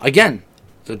again,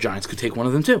 the Giants could take one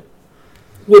of them too.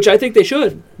 Which I think they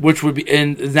should. Which would be,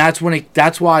 and that's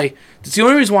why it's the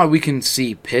only reason why we can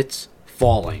see Pitts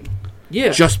falling.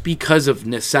 Yeah. Just because of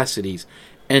necessities,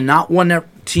 and not one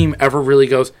team ever really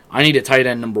goes, I need a tight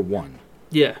end number 1.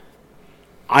 Yeah.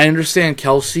 I understand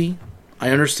Kelsey.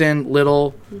 I understand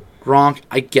Little, Gronk.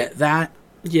 I get that.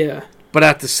 Yeah. But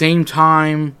at the same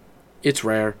time, it's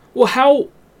rare. Well,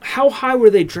 how high were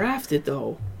they drafted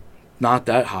though? Not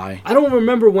that high. I don't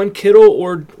remember when Kittle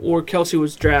or Kelsey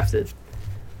was drafted.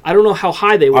 I don't know how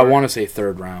high they were. I want to say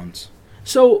 3rd rounds.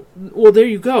 So, well, there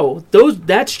you go.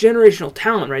 That's generational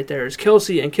talent right there. Is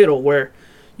Kelsey and Kittle, where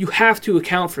you have to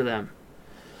account for them.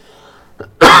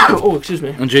 Oh, excuse me.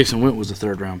 And Jason Witten was a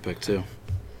 3rd round pick too.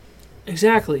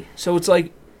 Exactly. So it's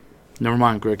like. Never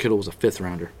mind. Greg Kittle was a 5th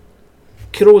rounder.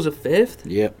 Kittle was a 5th?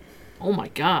 Yep. Oh my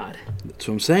God. That's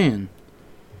what I'm saying.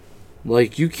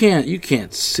 Like you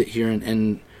can't sit here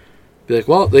and be like,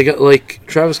 well, they got like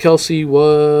Travis Kelce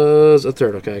was a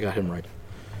 3rd. Okay, I got him right.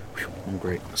 Whew, I'm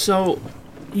great. So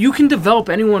you can develop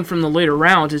anyone from the later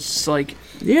rounds. It's just like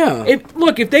yeah.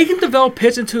 If they can develop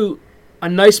Pitts into a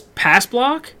nice pass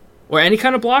block or any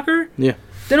kind of blocker, yeah,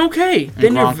 then okay.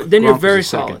 Then you're very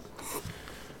solid.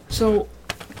 So,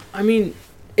 I mean,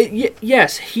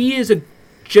 yes, he is a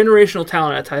generational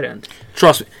talent at tight end.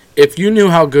 Trust me. If you knew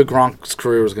how good Gronk's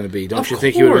career was going to be, don't you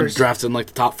think he would have been drafted in like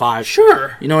the top 5?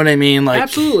 Sure. You know what I mean? Like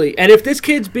absolutely. And if this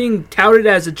kid's being touted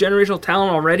as a generational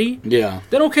talent already, yeah,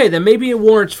 then okay, then maybe it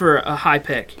warrants for a high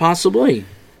pick. Possibly.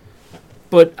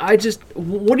 But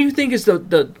what do you think is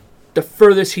the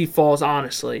furthest he falls,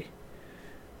 honestly?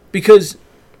 Because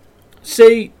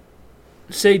say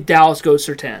Dallas goes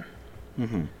Surtain.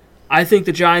 Mm-hmm. I think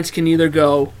the Giants can either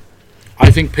go. I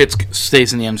think Pitts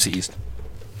stays in the NFC East.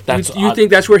 You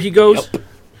think that's where he goes? Yep.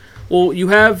 Well, you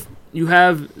have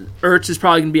Ertz is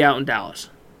probably going to be out in Dallas.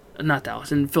 Not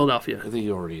Dallas, in Philadelphia. I think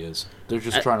he already is. They're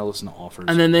just trying to listen to offers.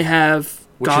 And then they have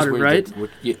Goddard, right?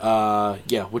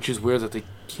 Which is weird that they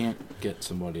can't get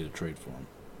somebody to trade for him.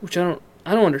 Which I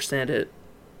don't understand it.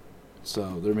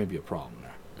 So there may be a problem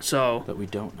there. So that we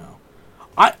don't know.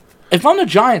 If I'm the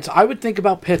Giants, I would think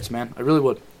about Pitts, man. I really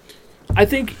would. I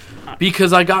think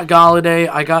because I got Galladay,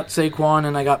 I got Saquon,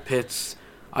 and I got Pitts.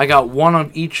 I got one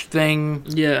of each thing.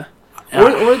 Yeah.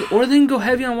 Or they can go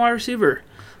heavy on wide receiver.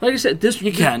 Like I said,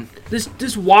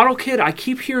 this Waddle kid, I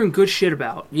keep hearing good shit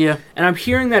about. Yeah. And I'm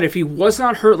hearing that if he was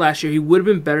not hurt last year, he would have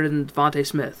been better than Devontae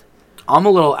Smith. I'm a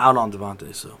little out on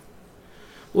Devontae, so.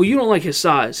 Well, you don't like his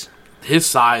size. His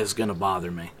size is going to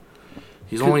bother me.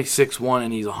 He's only 6'1",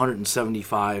 and he's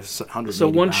 175, 180 So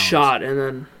one pounds. shot, and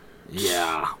then...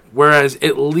 Yeah. Whereas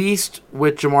at least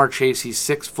with Jamar Chase, he's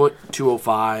 6 foot,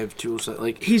 205, 207.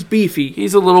 Like he's beefy.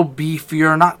 He's a little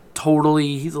beefier, not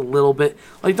totally. He's a little bit.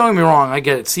 Like don't get me wrong, I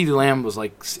get it. CeeDee Lamb is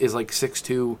like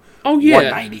 6'2". Oh yeah.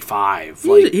 195.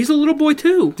 He's a little boy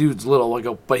too. Dude's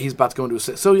little, but he's about to go into a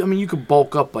 6. So I mean, you could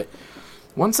bulk up, but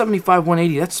 175,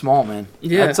 180. That's small, man.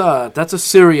 Yeah. That's a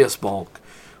serious bulk.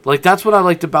 Like that's what I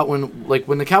liked about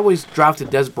when the Cowboys drafted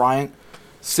Des Bryant,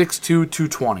 6'2",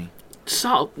 220.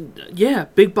 Yeah,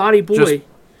 big body boy. Just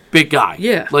big guy.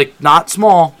 Yeah. Like, not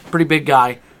small, pretty big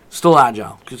guy. Still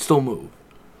agile. Could still move.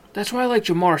 That's why I like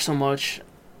Jamar so much.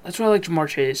 That's why I like Jamar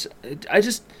Chase.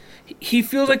 He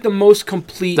feels like the most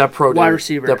complete wide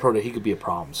receiver. That pro day, he could be a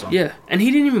problem. So. Yeah, and he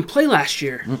didn't even play last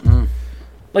year. Mm-mm.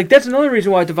 Like, that's another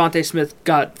reason why Devontae Smith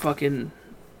got fucking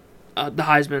the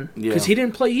Heisman. Because he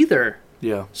didn't play either.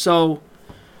 Yeah. So,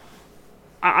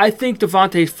 I think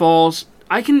Devontae falls.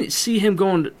 I can see him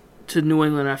going to New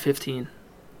England at 15.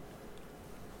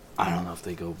 I don't know if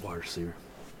they go wide receiver.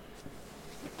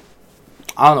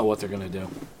 I don't know what they're gonna do.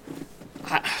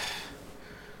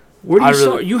 Where do you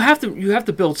start? You have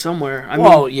to build somewhere.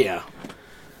 Yeah.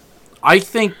 I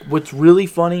think what's really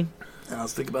funny, and I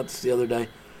was thinking about this the other day.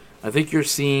 I think you're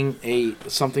seeing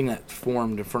something that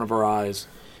formed in front of our eyes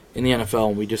in the NFL,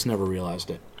 and we just never realized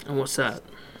it. And what's that?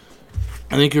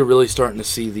 I think you're really starting to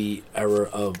see the era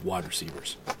of wide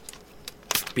receivers.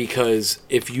 Because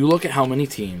if you look at how many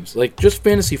teams, like just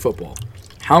fantasy football,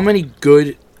 how many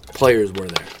good players were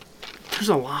there? There's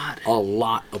a lot. A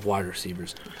lot of wide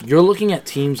receivers. You're looking at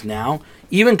teams now.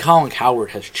 Even Colin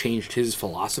Cowherd has changed his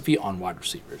philosophy on wide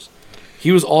receivers.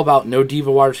 He was all about no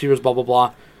diva wide receivers, blah, blah,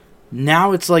 blah.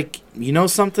 Now it's like, you know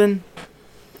something?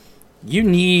 You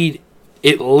need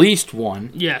at least one.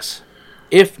 Yes.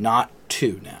 If not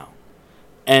two now.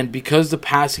 And because the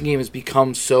passing game has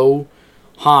become so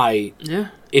high,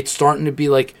 it's starting to be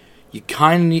like, you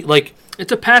kind of need, like...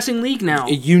 It's a passing league now.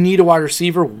 You need a wide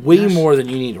receiver way more than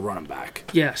you need a running back.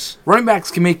 Yes. Running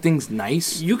backs can make things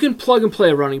nice. You can plug and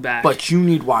play a running back. But you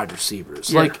need wide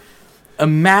receivers. Yeah. Like,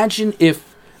 imagine,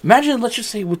 let's just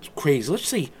say what's crazy. Let's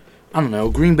say, I don't know,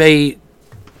 Green Bay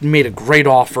made a great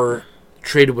offer,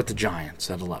 traded with the Giants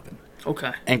at 11.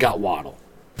 Okay. And got Waddle.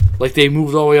 Like, they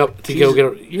moved all the way up to go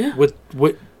get with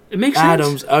it makes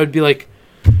Adams. Sense. I would be like,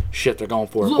 shit, they're going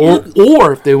for it.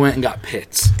 Or if they went and got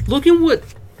Pitts. Look at what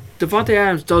Devontae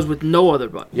Adams does with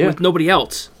with nobody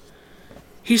else.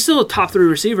 He's still a top 3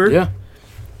 receiver. Yeah.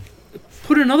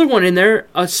 Put another one in there,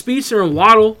 a speedster and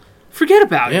Waddle. Forget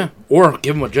about it. Yeah. Or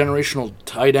give him a generational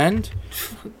tight end.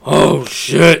 Oh,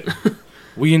 shit.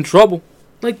 We in trouble.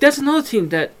 Like, that's another team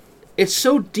that it's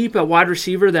so deep at wide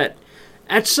receiver that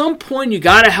at some point you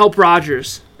got to help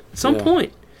Rodgers. At some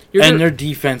point. Their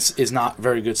defense is not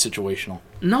very good situational.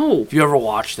 No. If you ever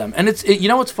watch them. And you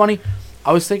know what's funny?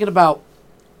 I was thinking about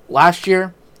last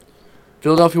year,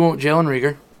 Philadelphia went with Jalen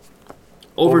Reagor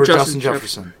over Justin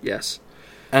Jefferson. Yes.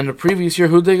 And the previous year,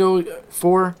 who'd they go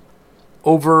for?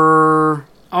 Over...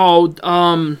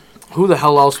 who the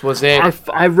hell else was it?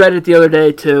 I read it the other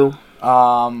day, too.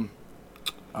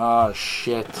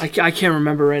 Shit. I can't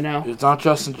remember right now. It's not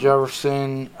Justin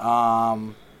Jefferson.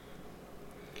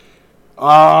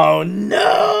 Oh,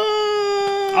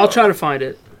 no! I'll try to find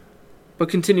it. But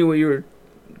continue what you were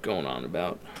going on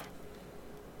about.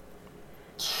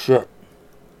 Shit.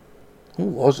 Who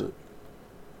was it?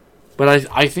 But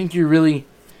I think you're really...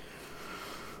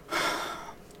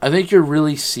 I think you're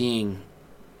really seeing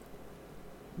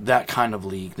that kind of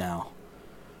league now.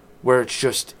 Where it's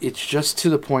just to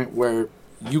the point where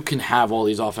you can have all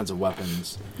these offensive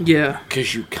weapons. Yeah.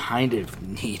 Because you kind of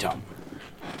need them.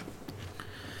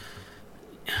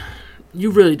 You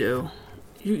really do.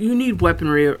 You need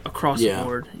weaponry across the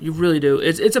board. You really do.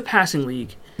 It's a passing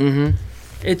league. Mm-hmm.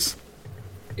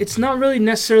 It's not really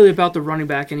necessarily about the running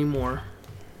back anymore.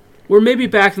 Where maybe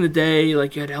back in the day,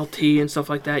 like you had LT and stuff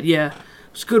like that. Yeah,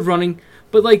 it's good running.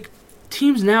 But like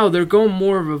teams now, they're going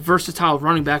more of a versatile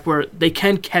running back where they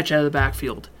can catch out of the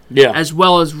backfield. Yeah. As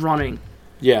well as running.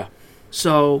 Yeah.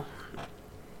 So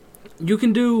you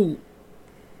can do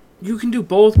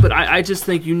both, but I just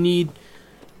think you need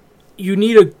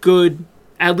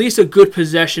at least a good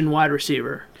possession wide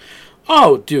receiver.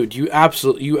 Oh, dude, you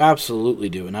absolutely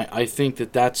do, and I think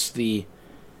that's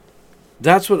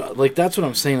what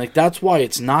I'm saying. Like that's why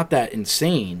it's not that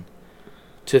insane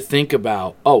to think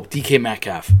about. Oh, DK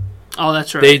Metcalf. Oh,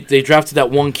 that's right. They drafted that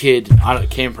one kid. I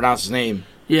can't pronounce his name.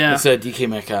 Yeah. It said DK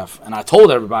Metcalf, and I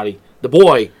told everybody the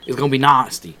boy is gonna be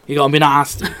nasty. He's gonna be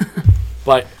nasty.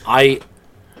 But I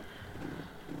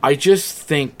just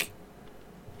think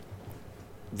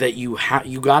that you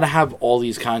got to have all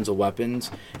these kinds of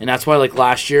weapons, and that's why like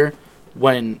last year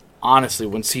when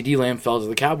CeeDee Lamb fell to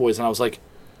the Cowboys, and I was like,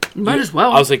 might as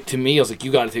well. I was like,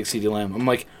 you got to take CeeDee Lamb. I'm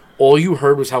like, all you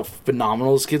heard was how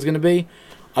phenomenal this kid's gonna be.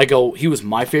 I go, he was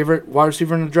my favorite wide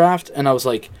receiver in the draft, and I was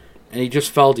like, and he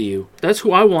just fell to you. That's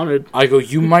who I wanted. I go,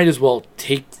 you might as well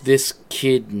take this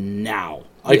kid now.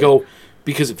 I go,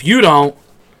 because if you don't,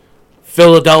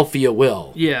 Philadelphia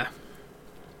will. Yeah.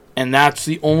 And that's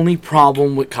the only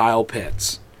problem with Kyle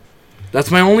Pitts.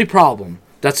 That's my only problem.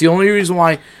 That's the only reason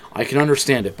why I can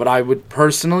understand it. But I would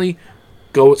personally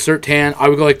go with Surtain. I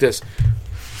would go like this.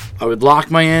 I would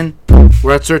lock my in.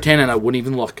 We're at Surtain, and I wouldn't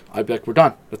even look. I'd be like, we're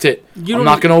done. That's it. I'm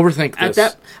not going to overthink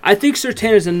this. I think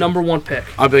Surtain is the number one pick.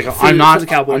 I'd be like, I'm not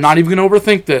even going to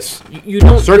overthink this. You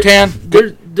don't. Surtain,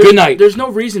 good night. There's no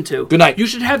reason to. Good night. You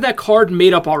should have that card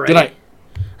made up already. Good night.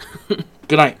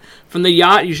 Good night. From the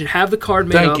yacht, you should have the card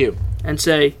made up. Thank you. And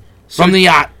say... From the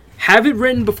yacht. Have it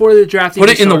written before the draft Put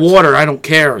it in the water. I don't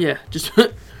care. Yeah. Just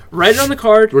write it on the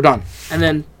card. We're done. And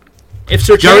then if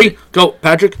Surtain... Jerry, go.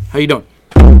 Patrick, how you doing?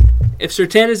 If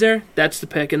Surtain is there, that's the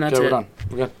pick, and that's it. We're done.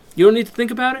 We're good. You don't need to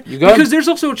think about it? You good? Because there's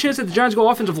also a chance that the Giants go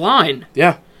offensive line.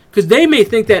 Yeah. Because they may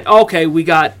think that, okay, we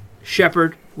got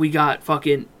Shepard, we got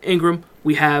fucking Ingram,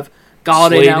 we have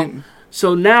Galladay now.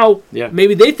 So now,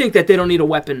 maybe they think that they don't need a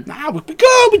weapon. Nah, we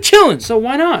good. We chilling. So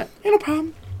why not? Ain't no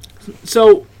problem.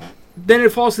 So then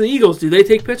it falls to the Eagles. Do they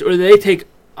take Pitts or do they take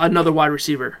another wide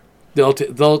receiver? They'll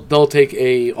take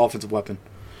a offensive weapon.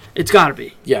 It's got to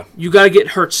be. Yeah. You got to get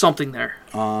Hurts something there.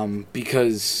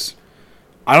 Because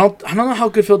I don't know how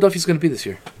good Philadelphia's going to be this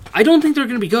year. I don't think they're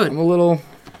going to be good. I'm a little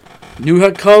new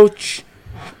head coach,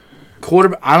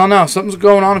 quarterback. I don't know. Something's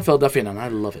going on in Philadelphia, and I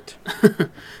love it.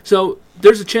 So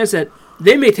there's a chance that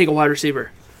they may take a wide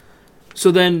receiver. So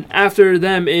then after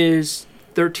them is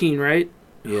 13, right?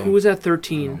 Yeah. Who was at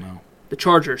 13? I don't know. The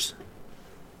Chargers,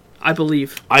 I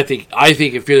believe. I think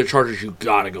if you're the Chargers, you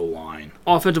got to go line.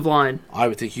 Offensive line. I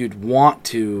would think you'd want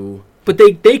to. But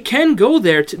they can go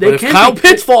there. But if Kyle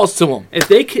Pitts falls to them. If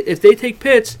they take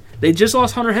Pitts, they just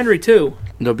lost Hunter Henry too.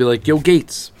 And they'll be like, yo,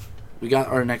 Gates, we got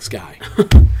our next guy.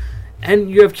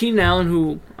 And you have Keenan Allen,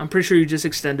 who I'm pretty sure you just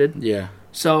extended. Yeah.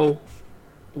 So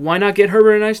why not get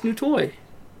Herbert a nice new toy?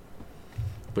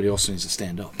 But he also needs to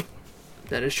stand up.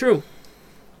 That is true.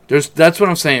 That's what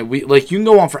I'm saying. You can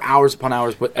go on for hours upon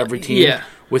hours with every team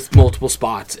with multiple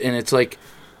spots, and it's like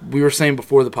we were saying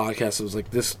before the podcast. It was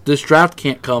like this draft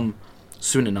can't come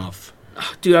soon enough.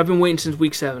 Dude, I've been waiting since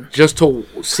week 7 just to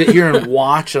sit here and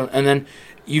watch, and then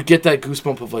you get that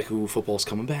goosebump of like, ooh, football's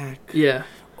coming back. Yeah.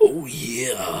 Oh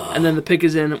yeah. And then the pick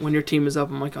is in when your team is up.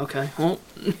 I'm like, okay, well,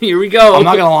 here we go. I'm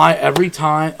not gonna lie. Every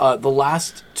time, the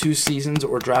last 2 seasons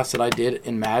or drafts that I did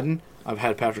in Madden, I've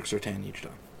had Patrick Surtain each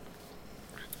time.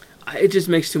 It just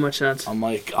makes too much sense. I'm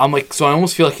like, so I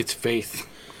almost feel like it's faith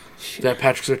that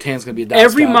Patrick Surtain's gonna be a Dallas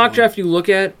Every Cowboy. mock draft you look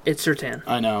at, it's Surtain.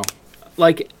 I know.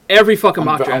 Like every fucking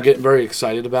mock draft. I'm getting very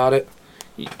excited about it.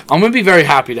 I'm gonna be very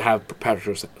happy to have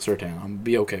Patrick Surtain. I'm gonna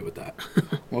be okay with that.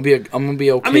 I'm gonna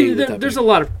be okay. I mean, with that. There's a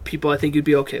lot of people I think you'd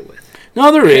be okay with.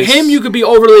 No, there is. Him, you could be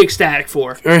overly ecstatic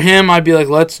for. Or him, I'd be like,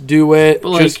 let's do it.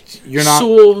 But just you're not.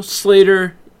 Sewell,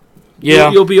 Slater.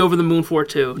 Yeah, you'll be over the moon for it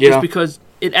too. Yeah. Just because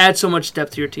it adds so much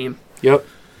depth to your team. Yep.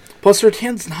 Plus,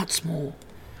 Surtain's not small.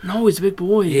 No, he's a big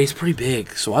boy. Yeah, he's pretty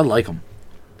big, so I like him.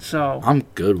 So I'm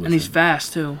good with him. And he's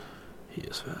fast too. He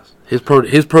is fast. His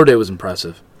pro day was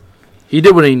impressive. He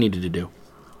did what he needed to do.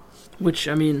 Which,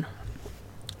 I mean...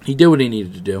 He did what he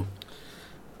needed to do.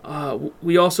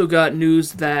 We also got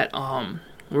news that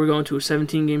we're going to a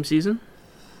 17-game season.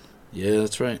 Yeah,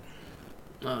 that's right.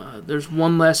 There's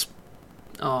one less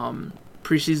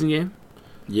preseason game.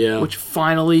 Yeah. Which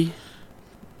finally...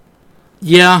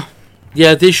 Yeah.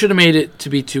 Yeah, they should have made it to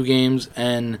be 2 games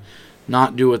and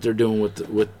not do what they're doing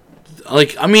with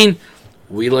I mean,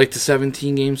 we like the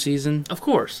 17-game season. Of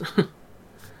course.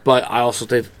 But I also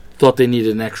thought they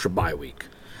needed an extra bye week.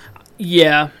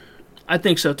 Yeah, I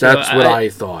think so too. That's what I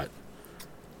thought.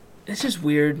 It's just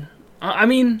weird. I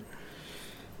mean,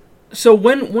 so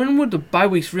when would the bye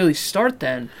weeks really start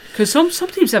then? Because some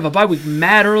teams have a bye week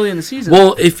mad early in the season.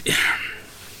 Well, if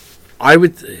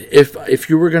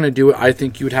you were gonna do it, I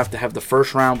think you would have to have the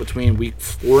first round between week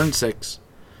 4 and 6,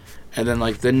 and then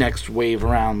like the next wave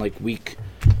around like week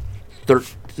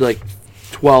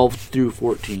 12 through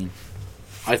 14.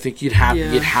 I think you'd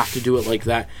have to do it like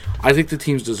that. I think the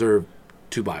teams deserve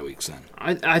 2 bye weeks then.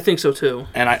 I think so too.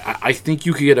 And I think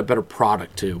you could get a better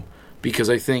product too, because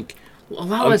I think a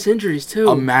lot less injuries too.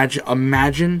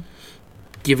 Imagine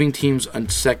giving teams a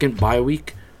second bye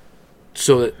week,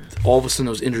 so that all of a sudden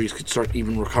those injuries could start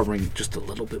even recovering just a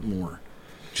little bit more.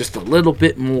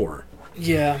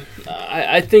 Yeah,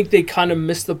 I think they kind of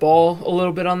missed the ball a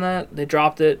little bit on that. They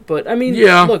dropped it, but I mean,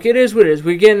 look, it is what it is.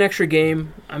 We get an extra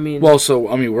game. I mean,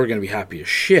 we're gonna be happy as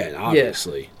shit,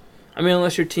 obviously. Yeah. I mean,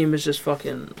 unless your team is just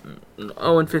fucking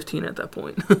 0-15 at that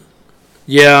point.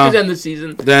 Yeah. You end the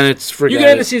season. Then it's forget. You can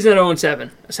end the season at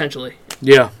 0-7, essentially.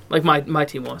 Yeah. Like my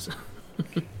team was.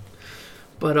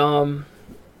 But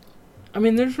I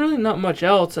mean, there's really not much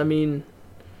else. I mean,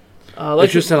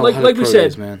 like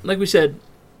we said,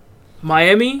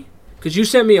 Miami, because you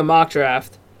sent me a mock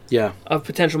draft. Yeah. Of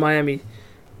potential Miami.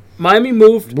 Miami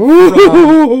moved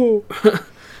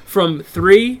from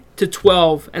 3 to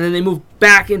 12, and then they moved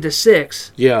back into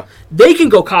 6. Yeah. They can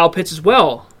go Kyle Pitts as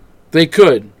well. They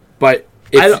could, but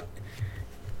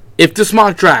if this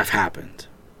mock draft happened.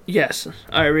 Yes.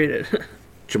 All right, read it.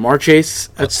 Jamar Chase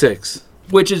at 6.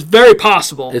 Which is very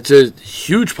possible. It's a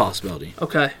huge possibility.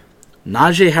 Okay.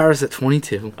 Najee Harris at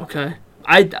 22. Okay.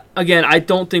 I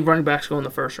don't think running backs go in the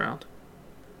first round.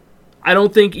 I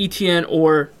don't think Etienne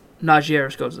or Najee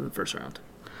Harris goes in the first round.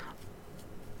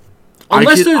 I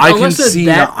could see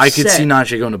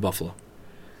Najee going to Buffalo.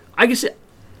 I could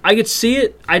see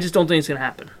it. I just don't think it's going to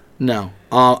happen. No.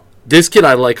 This kid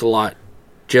I like a lot,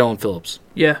 Jalen Phillips.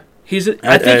 Yeah.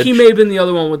 I think he may have been the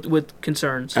other one with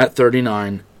concerns. At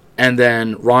 39. And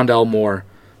then Rondell Moore,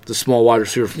 the small wide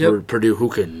receiver for Purdue, who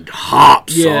can hop,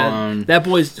 son. That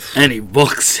boy's... And he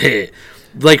books it.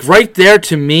 Like, right there,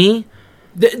 to me...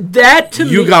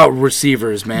 You got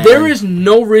receivers, man. There is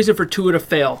no reason for Tua to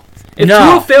fail. If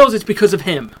Tua fails, it's because of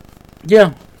him.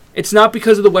 Yeah. It's not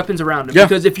because of the weapons around him. Yeah.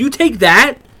 Because if you take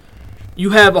that,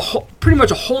 you have pretty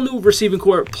much a whole new receiving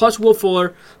core, plus Will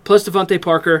Fuller, plus Devontae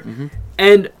Parker,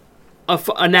 and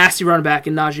a nasty running back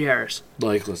in Najee Harris.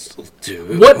 Like, let's do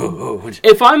it.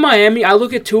 If I'm Miami, I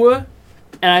look at Tua,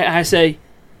 and I say,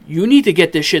 you need to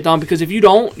get this shit done, because if you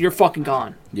don't, you're fucking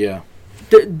gone. Yeah.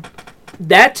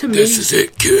 That to me... This is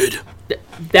it, kid.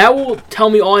 That will tell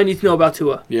me all I need to know about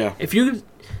Tua. Yeah. If you...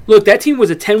 Look, that team was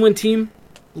a 10-win team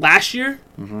last year.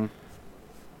 Mm-hmm.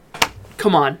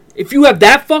 Come on. If you have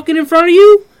that fucking in front of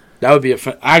you... That would be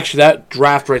actually, that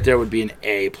draft right there would be an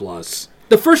A+.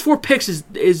 The first 4 picks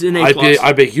is an A+.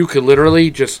 I bet you could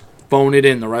literally just phone it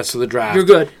in the rest of the draft. You're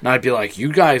good. And I'd be like,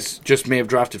 you guys just may have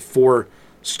drafted 4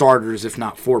 starters, if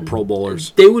not 4 Pro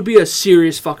Bowlers. They would be a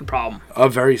serious fucking problem. A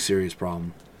very serious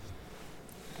problem.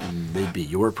 And they'd be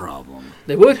your problem.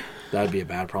 They would. That'd be a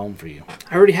bad problem for you.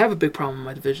 I already have a big problem in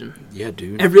my division. Yeah,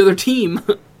 dude. Every other team.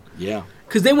 Yeah.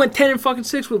 Because they went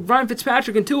 10-6 with Ryan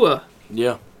Fitzpatrick and Tua.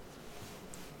 Yeah.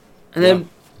 And then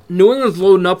New England's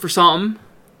loading up for something.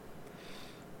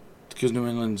 Because New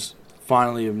England's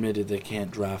finally admitted they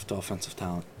can't draft offensive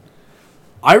talent.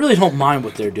 I really don't mind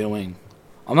what they're doing.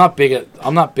 I'm not big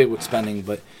with spending,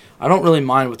 but I don't really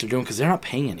mind what they're doing because they're not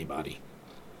paying anybody.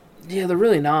 Yeah, they're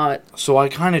really not. So I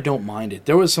kind of don't mind it.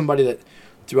 There was somebody that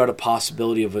threw out a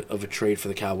possibility of a trade for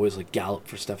the Cowboys, like Gallup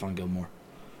for Stephon Gilmore.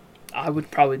 I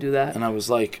would probably do that. And I was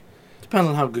like, depends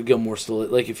on how good Gilmore still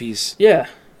is. Like if he's,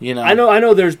 you know, I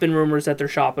know. There's been rumors that they're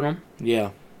shopping him.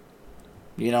 Yeah.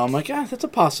 You know, I'm like, that's a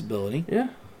possibility. Yeah.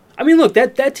 I mean, look,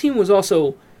 that team was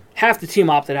also half the team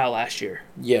opted out last year.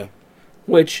 Yeah.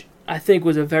 Which I think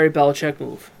was a very Belichick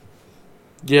move.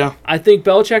 Yeah. I think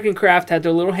Belichick and Kraft had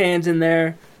their little hands in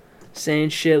there, saying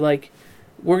shit like,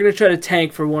 we're going to try to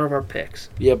tank for one of our picks.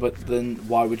 Yeah, but then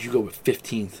why would you go with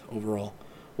 15th overall?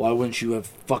 Why wouldn't you have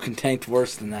fucking tanked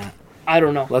worse than that? I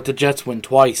don't know. Let the Jets win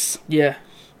twice. Yeah.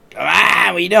 What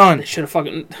are you doing? They should have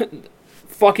fucking...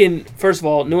 First of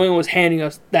all, New England was handing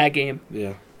us that game.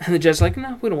 Yeah. And the Jets like,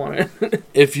 no, we don't want it.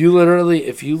 If New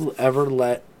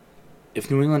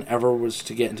England ever was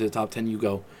to get into the top 10, you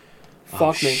go,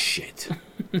 fuck me. Shit.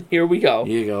 Here we go.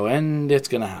 Here you go, and it's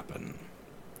going to happen.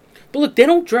 But look, they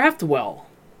don't draft well.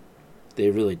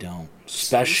 They really don't.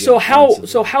 Especially so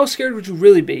how scared would you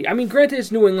really be? I mean, granted,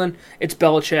 it's New England, it's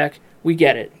Belichick, we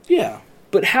get it. Yeah.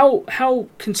 But how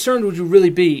concerned would you really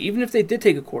be, even if they did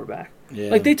take a quarterback? Yeah.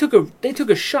 Like they took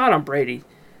a shot on Brady.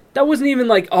 That wasn't even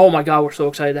like, oh my God, we're so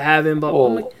excited to have him. But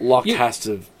luck has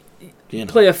to,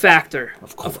 play a factor.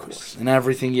 Of course. In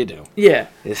everything you do. Yeah.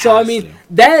 So I mean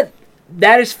that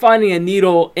is finding a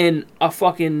needle in a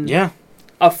fucking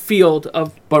a field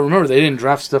of. But remember, they didn't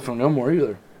draft Stephon Gilmore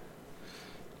either.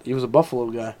 He was a Buffalo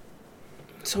guy.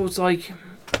 So it's like,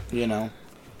 though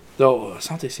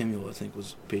Asante Samuel, I think,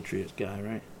 was a Patriots guy,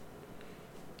 right?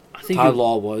 I think Ty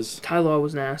Law was. Ty Law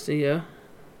was nasty, yeah.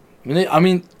 I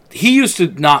mean, he used to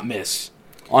not miss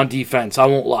on defense. I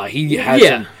won't lie. He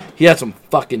had some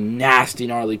fucking nasty,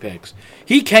 gnarly picks.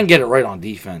 He can get it right on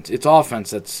defense. It's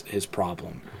offense that's his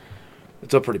problem.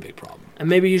 It's a pretty big problem. And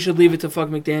maybe you should leave it to fuck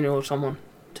McDaniel or someone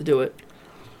to do it.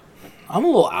 I'm a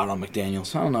little out on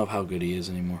McDaniels. I don't know how good he is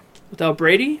anymore. Without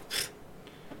Brady?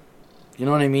 You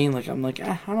know what I mean? Like, I'm like,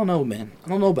 I don't know, man. I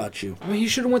don't know about you. I mean, he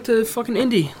should have went to fucking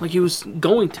Indy like he was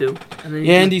going to. And then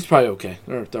Indy's probably okay.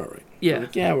 They're all right. Yeah.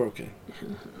 Like, yeah, we're okay.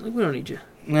 Like, we don't need you.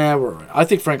 Nah, we're all right. I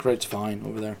think Frank Wright's fine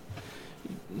over there.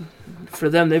 For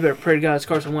them, they better pray to God it's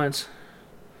Carson Wentz.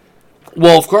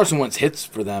 Well, if Carson Wentz hits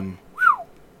for them.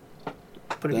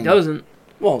 But if he doesn't.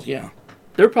 Well, yeah.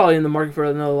 They're probably in the market for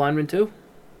another lineman, too.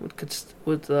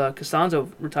 With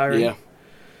Costanzo retiring. Yeah.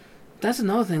 That's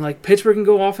another thing. Like, Pittsburgh can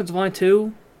go offensive line,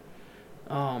 too.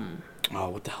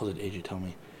 What the hell did AJ tell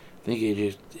me? I think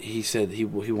AJ, he said he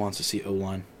wants to see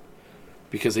O-line.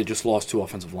 Because they just lost 2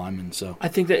 offensive linemen, so. I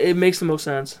think that it makes the most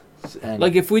sense. And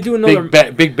like, if we do another...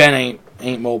 Big Ben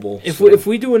ain't mobile. If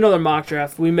we do another mock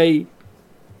draft, we may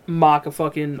mock a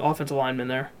fucking offensive lineman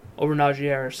there over Najee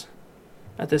Harris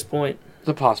at this point. It's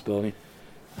a possibility.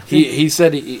 He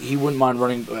said he wouldn't mind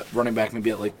running back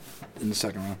maybe at in the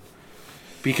second round,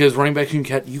 because running back you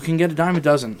can get a dime a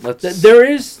dozen.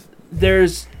 There's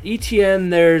ETN,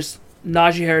 there's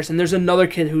Najee Harris, and there's another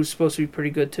kid who's supposed to be pretty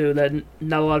good too that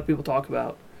not a lot of people talk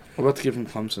about. What about the kid from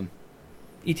Clemson?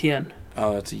 ETN.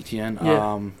 Oh, that's ETN.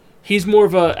 Yeah. He's more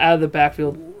of a out of the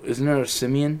backfield isn't there a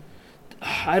Simeon?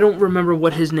 I don't remember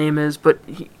what his name is, but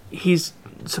he's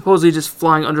supposedly just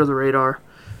flying under the radar.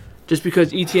 Just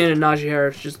because Etienne and Najee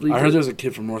Harris just leave. I heard there's a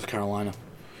kid from North Carolina.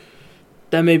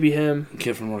 That may be him. A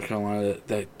kid from North Carolina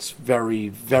that's very,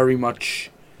 very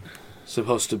much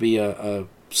supposed to be a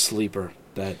sleeper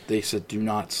that they said do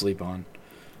not sleep on.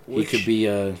 He could be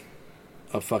a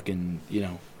fucking,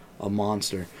 a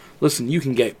monster. Listen, you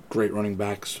can get great running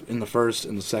backs in the first,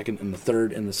 in the second, in the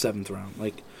third, and the seventh round.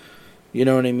 Like, you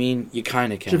know what I mean? You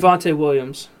kind of can. Javonte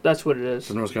Williams. That's what it is.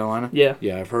 From North Carolina? Yeah.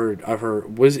 Yeah, I've heard.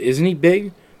 Isn't he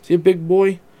big? Is he a big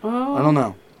boy? I don't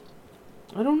know.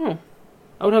 I don't know.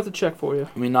 I would have to check for you.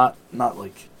 I mean, not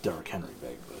like Derrick Henry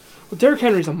big, but... Well, Derrick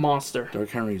Henry's a monster.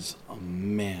 Derrick Henry's a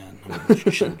man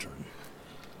of children.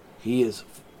 He is...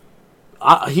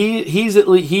 he's at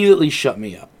least shut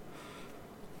me up.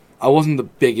 I wasn't the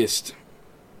biggest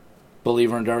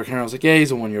believer in Derrick Henry. I was like, yeah,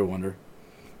 he's a one-year wonder.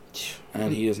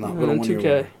 And he has not been a one-year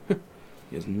wonder.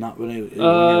 He has not been a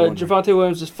one-year wonder. Javonte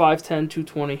Williams is 5'10",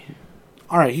 220.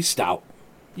 All right, he's stout.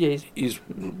 Yeah, he's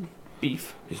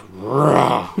beef. He's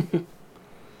raw.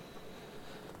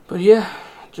 But yeah,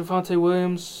 Javonte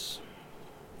Williams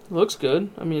looks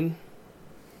good. I mean...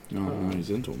 No, he's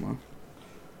into him, huh?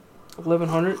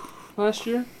 1,100 last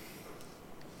year.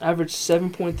 Average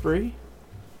 7.3.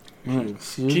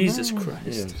 Jesus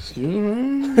Christ.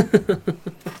 Yeah,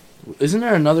 isn't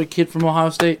there another kid from Ohio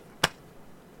State?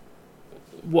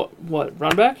 What?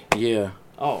 Run back? Yeah.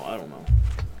 Oh, I don't know.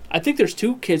 I think there's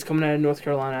 2 kids coming out of North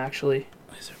Carolina, actually.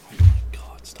 Oh my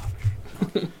God, stop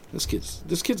it. No. This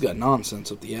kid's got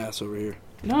nonsense up the ass over here.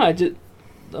 No, I did.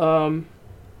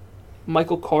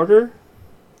 Michael Carter.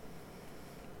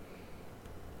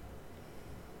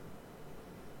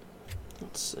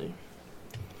 Let's see.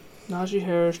 Najee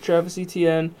Harris, Travis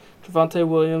Etienne, Javonte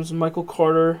Williams, Michael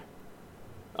Carter.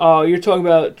 Oh, you're talking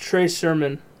about Trey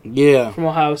Sermon. Yeah. From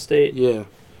Ohio State. Yeah.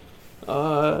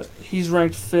 He's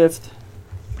ranked 5th.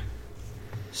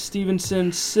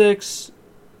 Stevenson, 6th.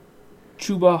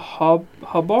 Chuba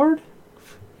Hubbard?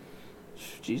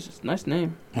 Jesus, nice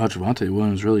name. Wow, Javonte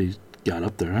Williams really got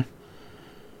up there, huh?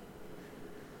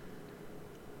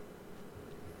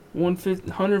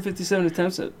 157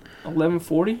 attempts at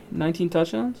 1140, 19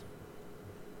 touchdowns.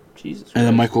 Jesus Christ. And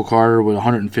then Michael Carter with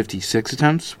 156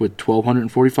 attempts with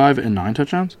 1,245 and 9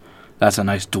 touchdowns. That's a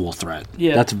nice dual threat.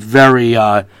 Yeah. That's very,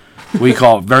 we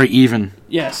call it very even.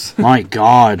 Yes. My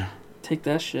God. Take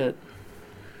that shit.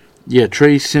 Yeah,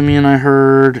 Trey Simeon I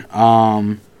heard.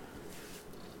 Chuba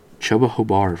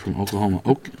Hubbard from Oklahoma.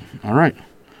 Okay. All right.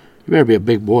 You better be a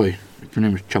big boy if your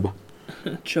name is Chuba.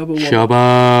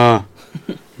 Chuba.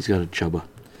 He's got a Chuba.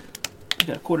 He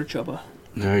got a quarter Chuba.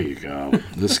 There you go.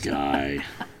 This guy.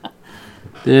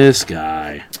 This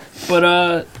guy.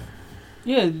 But,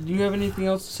 yeah, do you have anything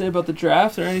else to say about the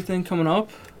draft or anything coming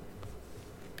up?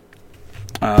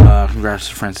 Congrats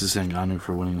to Francis Ngannou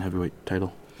for winning the heavyweight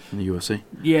title in the UFC.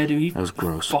 Yeah, dude, that was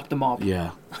gross. Fucked him up.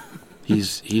 Yeah, he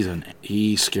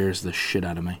scares the shit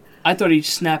out of me. I thought he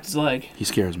snapped his leg. He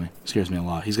scares me. Scares me a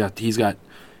lot. He's got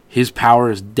his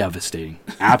power is devastating.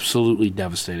 Absolutely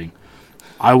devastating.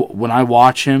 When I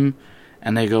watch him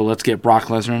and they go, let's get Brock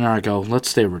Lesnar in there, I go, let's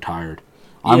stay retired.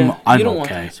 I'm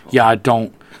okay. Yeah, I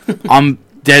don't. I'm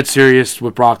dead serious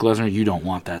with Brock Lesnar. You don't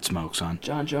want that smoke, son.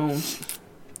 John Jones.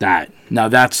 That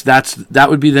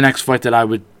would be the next fight that I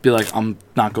would be like, I'm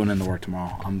not going into work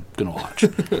tomorrow. I'm gonna watch.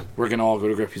 We're gonna all go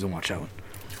to Griffey's and watch that one.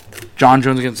 John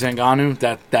Jones against Ngannou.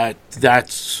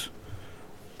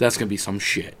 That's gonna be some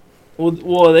shit.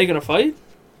 Well, are they gonna fight?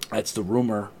 That's the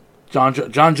rumor.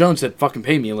 John Jones said, "Fucking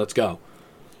pay me and let's go."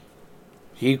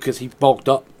 Because he bulked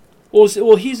up. Well,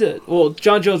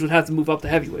 John Jones would have to move up to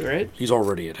heavyweight, right? He's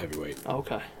already at heavyweight. Oh,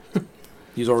 okay.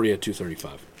 He's already at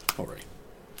 235 already.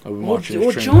 I've been watching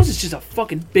his training. Jones is just a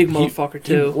fucking big motherfucker,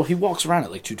 too. He walks around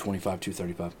at like 225,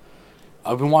 235.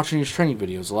 I've been watching his training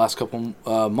videos the last couple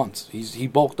months. He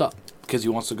bulked up because he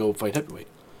wants to go fight heavyweight.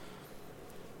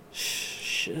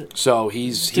 Shit. So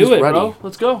he's ready. Bro.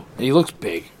 Let's go. And he looks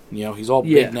big. He's all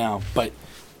big now. But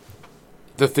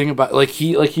the thing about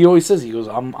he always says, he goes,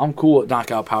 I'm cool at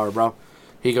knockout power, bro.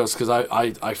 He goes, because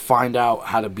I find out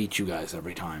how to beat you guys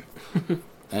every time.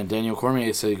 And Daniel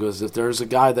Cormier said, he goes, if there's a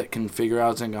guy that can figure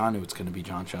out Ngannou, it's going to be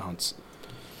John Jones.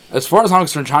 As far as I'm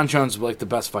concerned, John Jones is like the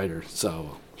best fighter.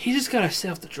 So he just got to stay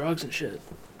off the drugs and shit.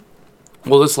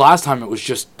 Well, this last time it was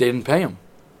just they didn't pay him.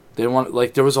 They didn't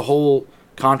want, there was a whole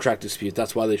contract dispute.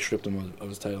 That's why they stripped him of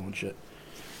his title and shit.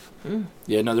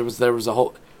 Yeah, no, there was a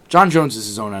whole. John Jones is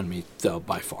his own enemy, though,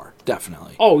 by far,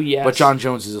 definitely. Oh yeah. But John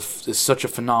Jones is such a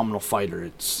phenomenal fighter.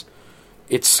 It's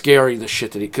scary the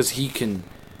shit that because he can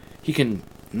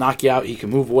knock you out. He can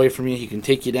move away from you. He can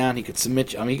take you down. He can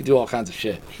submit you. I mean, he can do all kinds of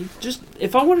shit.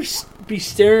 If I were to be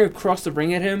staring across the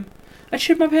ring at him, I'd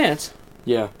shit my pants.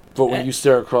 Yeah, but when you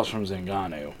stare across from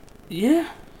Zingano, yeah,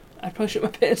 I'd probably shit my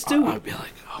pants too. I'd be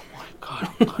like, oh my god,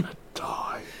 I'm gonna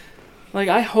die. Like,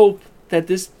 I hope that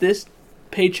this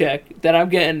paycheck that I'm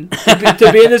getting to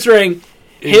be in this ring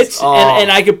hits,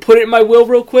 and I could put it in my will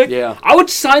real quick. Yeah, I would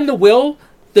sign the will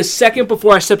the second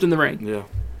before I stepped in the ring. Yeah,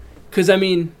 because I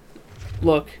mean,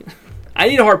 look, I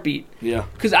need a heartbeat. Yeah,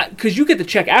 because you get the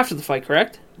check after the fight,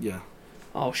 correct? Yeah.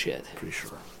 Oh shit. Pretty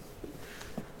sure.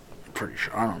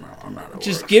 I don't know. I'm not aware.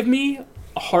 Just give me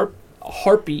a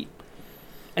heartbeat,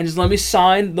 and just let me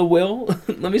sign the will.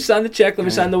 Let me sign the check. Let me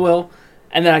sign the will,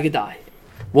 and then I could die.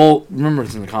 Well, remember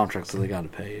it's in the contract, so they got to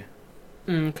pay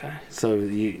you. Okay. So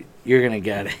you're gonna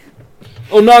get it.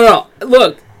 Oh no!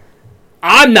 Look,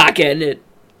 I'm not getting it.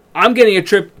 I'm getting a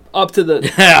trip up to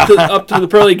the up to the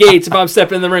pearly gates if I'm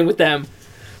stepping in the ring with them.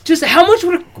 Just how much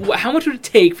would it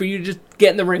take for you to just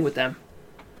get in the ring with them?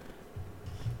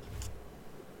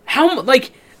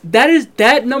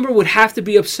 That number would have to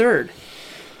be absurd.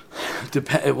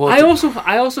 I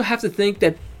also have to think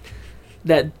that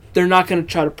they're not going to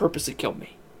try to purposely kill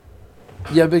me.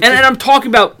 Yeah, and I'm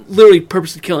talking about literally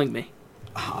purposely killing me.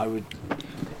 I'd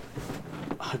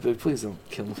please don't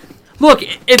kill me. Look,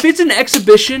 if it's an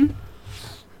exhibition,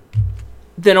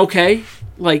 then okay,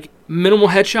 like minimal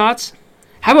headshots.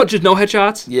 How about just no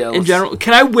headshots? Yeah. In general,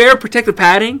 can I wear protective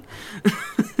padding?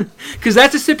 Because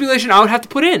that's a stipulation I would have to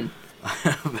put in.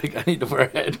 I need to wear a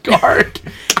head guard.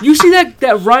 You see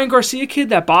that Ryan Garcia kid,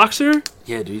 that boxer?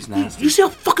 Yeah, dude, he's nasty. You see how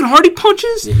fucking hard he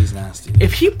punches? Yeah, he's nasty.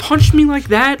 If he punched me like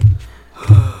that,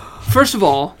 first of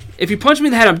all, if he punched me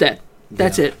in the head, I'm dead.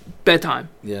 That's it. Bedtime.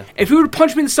 Yeah. If he were to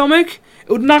punch me in the stomach,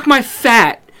 it would knock my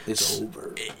fat. It's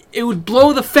over. It would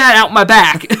blow the fat out my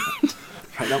back.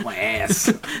 Right up my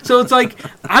ass. So it's like,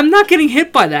 I'm not getting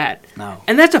hit by that. No.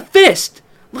 And that's a fist.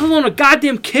 Let alone a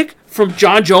goddamn kick from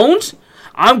John Jones.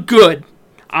 I'm good.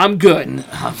 I'm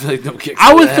like, no kicks.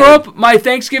 I would throw up my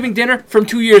Thanksgiving dinner from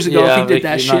 2 years ago if he did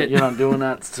that shit. You're not doing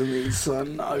that to me,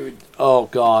 son. Oh,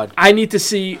 God. I need to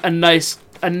see a nice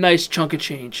chunk of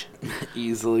change.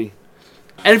 Easily.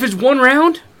 And if it's one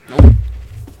round,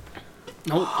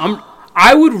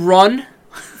 I would run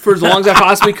for as long as I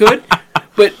possibly could.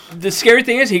 But the scary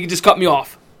thing is, he could just cut me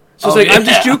off. So it's I'm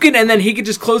just juking, and then he could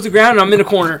just close the ground, and I'm in a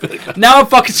corner. Now I'm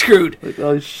fucking screwed. Like,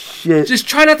 oh, shit. Just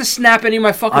try not to snap any of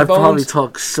my fucking bones. I'd probably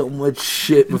talk so much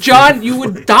shit. John, you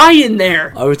would die in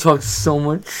there. I would talk so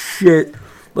much shit.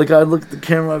 Like, I'd look at the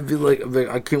camera, I'd be like,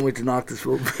 I can't wait to knock this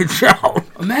little bitch out.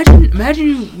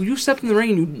 Imagine you stepped in the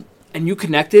ring and you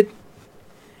connected.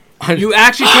 You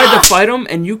actually tried to fight him,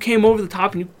 and you came over the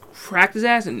top, and you cracked his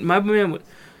ass, and my man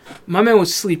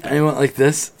was sleeping. And he went like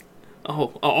this.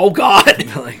 Oh God!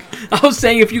 Like, I was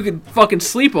saying if you could fucking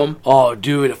sleep him. Oh,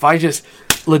 dude, if I just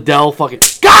Liddell fucking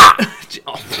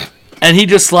and he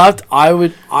just slept,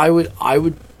 I'd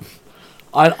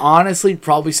honestly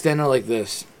probably stand there like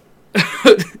this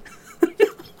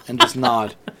and just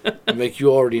nod and make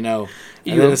you already know.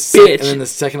 You bitch. And then the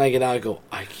second I get out, I go,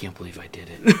 I can't believe I did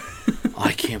it.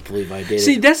 I can't believe I did it.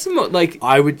 See, that's the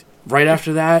I would right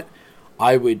after that,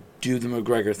 I would do the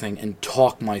McGregor thing and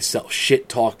talk myself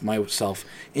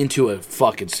into a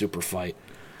fucking super fight.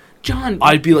 John,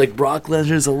 I'd be like, Brock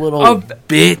Lesnar's a little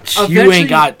bitch. You ain't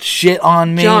got shit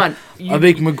on me. John, I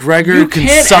think McGregor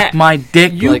can suck my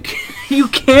dick. You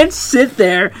can't sit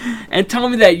there and tell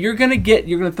me that you're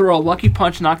gonna throw a lucky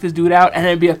punch, knock this dude out, and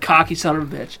then be a cocky son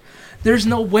of a bitch. There's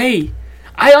no way.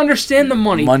 I understand the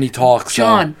money. Money talks,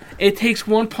 John. It takes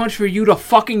one punch for you to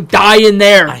fucking die in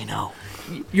there. I know.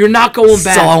 You're not going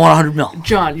back. So I want 100 mil.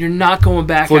 John, you're not going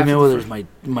back. Floyd Mayweather's my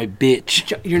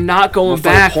bitch. You're not going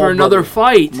back for another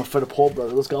fight. I'm gonna fight a Paul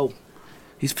brother. Let's go.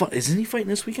 Isn't he fighting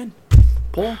this weekend?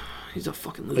 Paul? He's a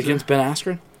fucking loser. Against Ben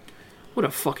Askren? What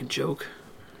a fucking joke.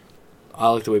 I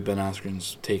like the way Ben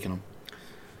Askren's taking him.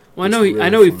 Well, I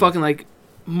know he fucking like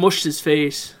mushed his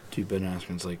face. Dude, Ben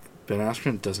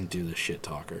Askren doesn't do the shit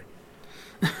talker.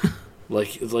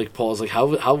 like Paul's like, how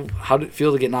did it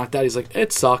feel to get knocked out? He's like,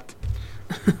 it sucked.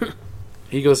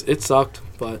 He goes, it sucked,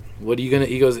 but what are you gonna?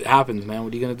 He goes, it happens, man.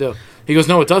 What are you gonna do? He goes,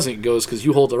 no, it doesn't. He goes, because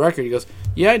you hold the record. He goes,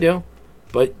 yeah, I do,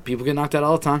 but people get knocked out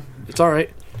all the time. It's all right.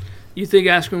 You think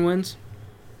Askren wins?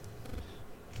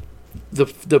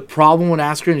 The problem with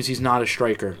Askren is he's not a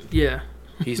striker. Yeah.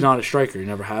 He's not a striker. He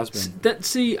never has been.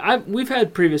 We've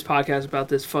had previous podcasts about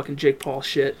this fucking Jake Paul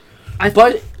shit.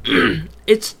 But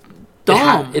it's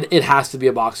dumb. It has to be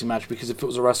a boxing match, because if it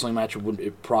was a wrestling match,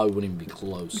 it probably wouldn't even be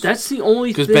close. That's the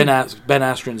only thing. Because Ben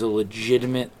Askren's a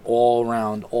legitimate,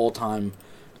 all-around, all-time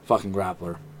fucking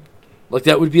grappler. Like,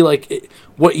 that would be like...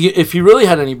 if he really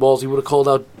had any balls, he would have called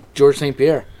out George St.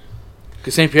 Pierre.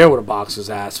 Because St. Pierre would have boxed his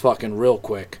ass fucking real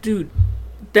quick. Dude,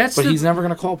 But he's never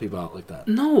going to call people out like that.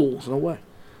 No. There's no way.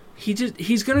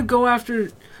 He's going to go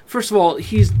after... First of all,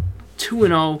 he's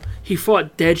 2-0. He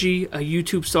fought Deji, a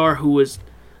YouTube star who was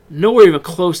nowhere even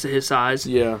close to his size.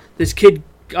 Yeah. This kid,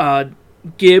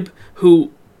 Gib,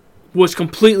 who was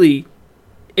completely...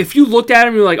 If you looked at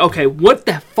him, you're like, okay, what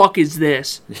the fuck is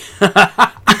this?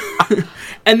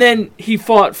 And then he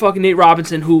fought fucking Nate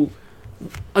Robinson, who,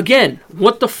 again,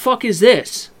 what the fuck is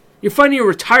this? You're fighting a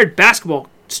retired basketball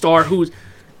star who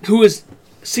is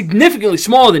significantly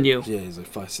smaller than you. Yeah, he's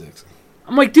like 5'6".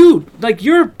 I'm like, dude, like,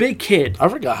 you're a big kid. I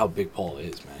forgot how big Paul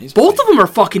is, man. Both of them are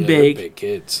fucking big. They're big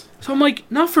kids. So I'm like,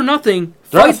 not for nothing.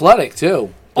 They're athletic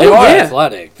too. They are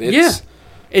athletic.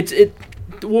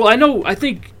 Well, I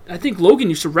think Logan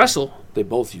used to wrestle. They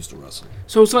both used to wrestle.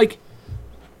 So it's like,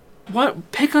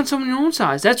 what? Pick on someone your own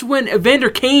size. That's when Evander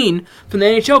Kane from the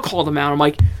NHL called him out. I'm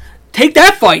like, take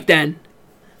that fight then.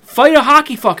 Fight a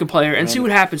hockey fucking player and see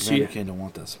what happens to you. Evander Kane don't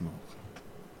want that smoke.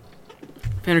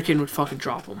 Evander Kane would fucking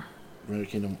drop him. Evander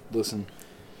Kane don't... Listen.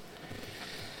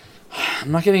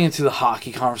 I'm not getting into the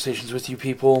hockey conversations with you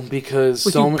people because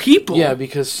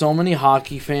because so many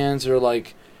hockey fans are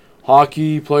like,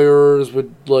 hockey players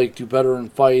would like do better in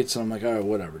fights, and I'm like, all right,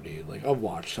 whatever, dude. Like, I've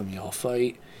watched some of y'all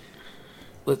fight.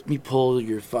 Let me pull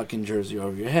your fucking jersey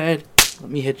over your head. Let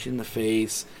me hit you in the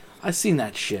face. I've seen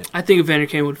that shit. I think Evander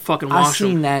Kane would fucking wash him.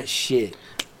 I've seen that shit.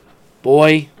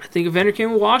 Boy. I think Evander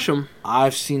Kane would wash him.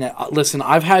 I've seen that. Listen,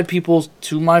 I've had people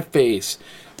to my face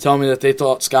tell me that they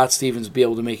thought Scott Stevens would be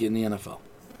able to make it in the NFL.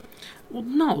 Well,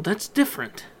 no, that's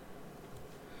different.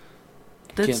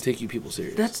 I can't take you people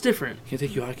serious. That's different. I can't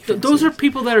take you hockey fans Those serious. are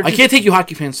people that are... I can't take you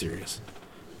hockey fans serious.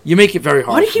 You make it very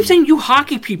hard. Why do you keep saying you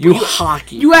hockey people? You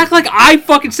hockey. You act like I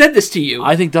fucking said this to you.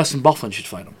 I think Dustin Bufflin should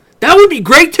fight him. That would be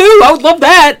great, too. I would love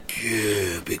that.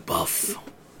 Yeah, big buff.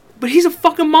 But he's a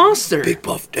fucking monster. Big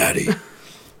buff daddy.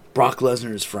 Brock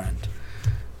Lesnar's friend.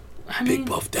 I mean, big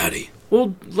buff daddy.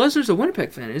 Well, Lesnar's a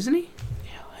Winnipeg fan, isn't he?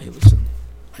 Yeah, hey, listen.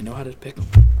 I know how to pick him.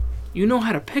 You know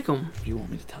how to pick him? You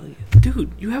want me to tell you?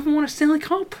 Dude, you haven't won a Stanley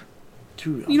Cup.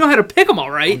 Dude, you know how to pick him, all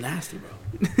right? I'm nasty,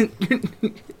 bro.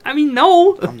 I mean,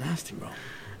 no. I'm nasty, bro.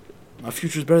 My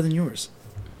future's better than yours.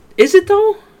 Is it,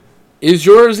 though? Is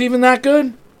yours even that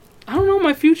good? I don't know.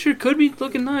 My future could be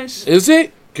looking nice. Is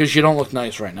it? Because you don't look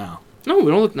nice right now. No, we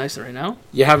don't look nice right now.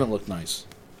 You haven't looked nice.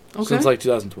 Okay. Since, like,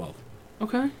 2012.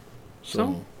 Okay.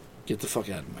 So, get the fuck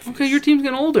out of my face. Okay, your team's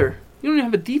getting older. You don't even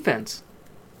have a defense.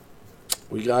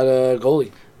 We got a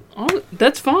goalie. Oh,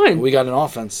 that's fine. We got an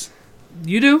offense.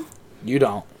 You do? You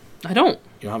don't. I don't.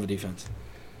 You don't have a defense.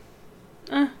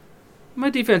 My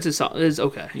defense is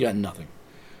okay. You got nothing.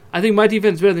 I think my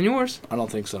defense is better than yours. I don't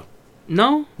think so.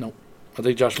 No? Nope. I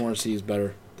think Josh Morrissey is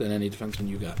better than any defenseman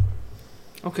you got.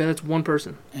 Okay, that's one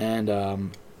person. And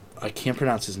I can't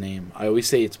pronounce his name. I always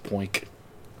say it's Poink.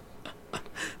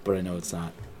 But I know it's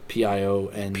not.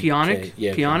 P-I-O-N-K. Pionk?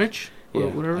 Yeah. Pionich? Yeah.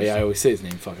 Whatever. I always say his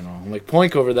name fucking wrong. I'm like,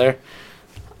 Poink over there.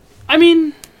 I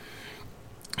mean,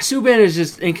 Subban is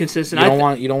just inconsistent.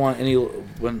 You don't want any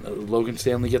when Logan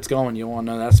Stanley gets going. You don't want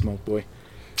none of that smoke, boy.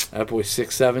 That boy's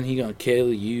 6'7". He gonna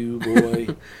kill you,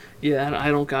 boy. Yeah, I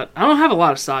don't have a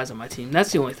lot of size on my team.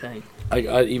 That's the only thing.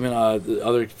 Even the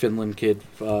other Finland kid,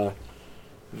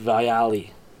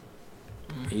 Viali.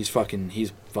 He's fucking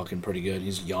pretty good.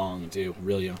 He's young too,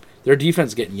 really young. Their defense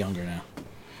is getting younger now,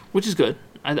 which is good.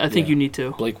 I think you need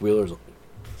to. Blake Wheeler's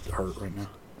hurt right now.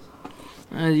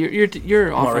 Your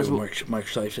offense. Mark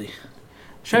Scheifele.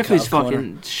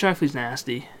 Scheifele's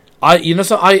nasty. I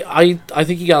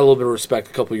think he got a little bit of respect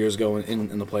a couple years ago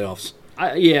in the playoffs.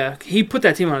 Yeah, he put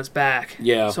that team on his back.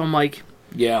 Yeah. So I'm like,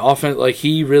 yeah, offense, like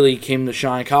he really came to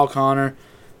shine. Kyle Connor,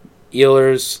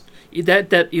 Ehlers. That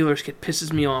Ehlers kid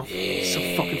pisses me off. Yeah, so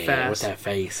fucking fast. With that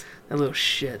face. That little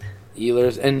shit.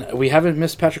 Ehlers, and we haven't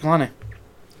missed Patrick Laine.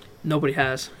 Nobody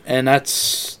has. And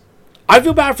that's. I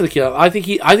feel bad for the kid. I think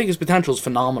his potential is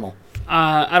phenomenal.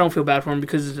 I don't feel bad for him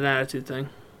because it's an attitude thing.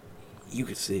 You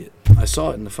could see it. I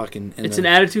saw it in the fucking. It's an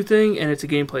attitude thing and it's a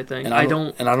gameplay thing. And I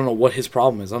don't know what his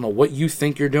problem is. I don't know what you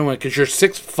think you're doing because you're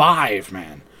 6'5",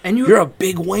 man. And you're a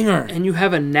big winger. And you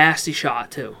have a nasty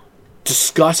shot too.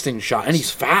 Disgusting shot, and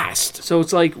he's fast. So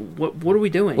it's like, what are we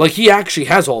doing? Like he actually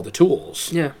has all the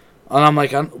tools. Yeah. And I'm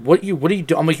like, what are you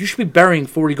doing? I'm like, you should be burying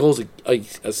 40 goals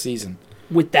a season.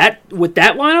 With that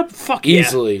lineup, fuck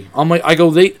easily. Yeah. I'm like,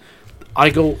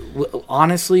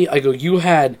 honestly, you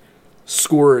had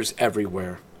scorers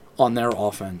everywhere on their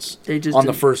offense.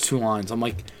 The first two lines. I'm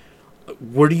like,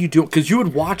 what are you doing? Because you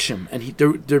would watch him, and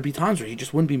there'd be times where he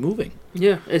just wouldn't be moving.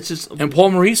 Yeah, it's just. And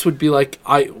Paul Maurice would be like,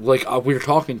 we were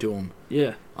talking to him.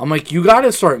 Yeah. I'm like, you got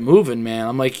to start moving, man.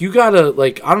 I'm like, you got to,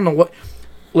 like, I don't know what.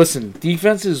 Listen,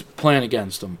 defense is playing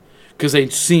against him because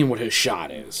they've seen what his shot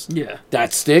is. Yeah.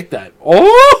 That stick, the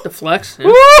flex.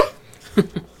 Yeah.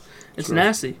 It's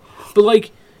nasty. But,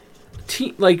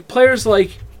 like players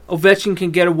like Ovechkin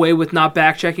can get away with not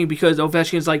back-checking because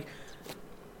Ovechkin is, like,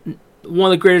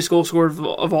 one of the greatest goal scorers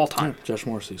of all time. Yeah, Josh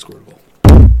Morrissey scored a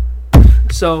goal.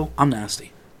 So. I'm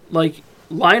nasty. Like,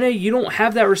 Laine, you don't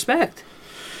have that respect.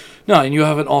 No, and you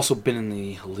haven't also been in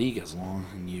the league as long,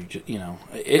 and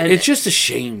it's just a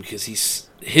shame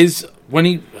because when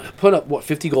he put up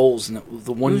 50 goals in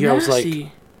the one year, nasty. I was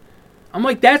like, I'm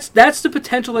like that's the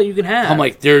potential that you can have. I'm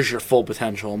like, there's your full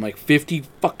potential. I'm like 50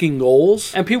 fucking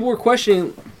goals, and people were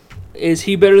questioning, is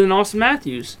he better than Austin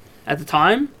Matthews at the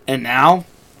time? And now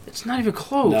it's not even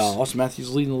close. No, Austin Matthews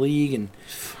is leading the league and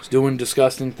he's doing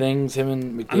disgusting things. Him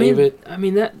and McDavid. I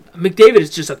mean that McDavid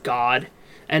is just a god.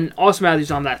 And Austin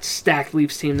Matthews on that stacked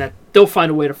Leafs team that they'll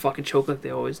find a way to fucking choke like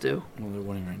they always do. Well, they're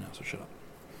winning right now, so shut up.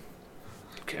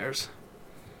 Who cares?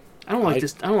 I don't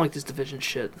like this division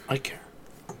shit. I care.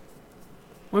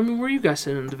 Well, I mean, where are you guys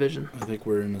sitting in the division? I think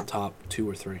we're in the top 2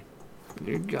 or 3.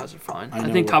 You guys are fine.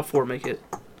 I think top 4 make it.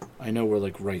 I know we're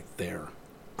like right there.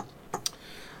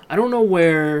 I don't know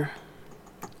where.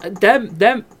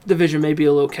 That division may be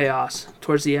a little chaos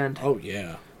towards the end. Oh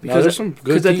yeah. Because there's some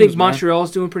good teams, I think Montreal's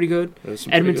doing pretty good.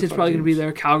 Edmonton's probably going to be teams.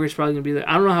 there. Calgary's probably going to be there.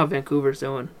 I don't know how Vancouver's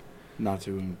doing.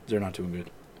 They're not doing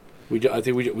good. I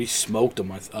think we smoked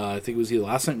them. I think it was either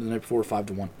last night or the night before,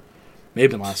 5-1. May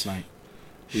have been last night.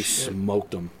 We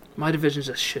smoked them. My division's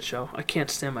a shit show. I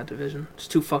can't stand my division. It's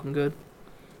too fucking good.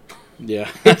 Yeah.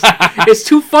 It's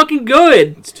too fucking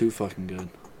good. It's too fucking good.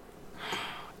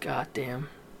 God damn.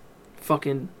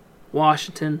 Fucking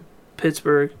Washington,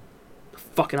 Pittsburgh, the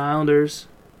fucking Islanders.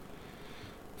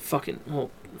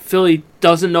 Philly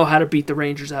doesn't know how to beat the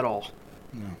Rangers at all.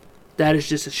 No. That is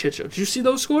just a shit show. Did you see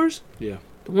those scores? Yeah.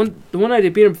 The one night they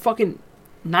beat them fucking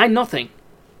 9-0.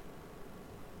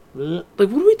 Like,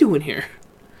 what are we doing here?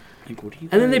 Like, what are you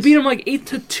and then they beat them like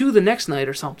 8-2 the next night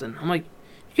or something. I'm like,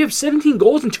 you have 17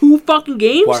 goals in 2 fucking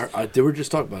games? Well, they were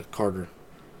just talking about Carter.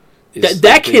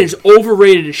 That kid is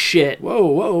overrated as shit.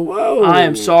 Whoa. I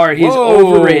am sorry. He's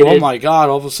overrated. Oh, my God.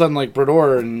 All of a sudden, like,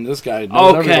 Brodeur and this guy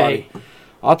knows everybody.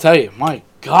 I'll tell you, my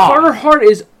God. Carter Hart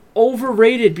is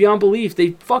overrated beyond belief. They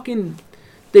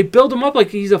build him up like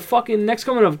he's a fucking next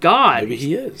coming of God. Maybe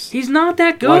he is. He's not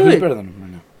that good. Why, who's better than him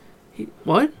right now?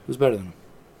 What? Who's better than him?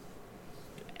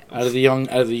 Out of the young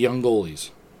goalies.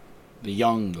 The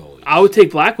young goalies. I would take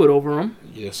Blackwood over him.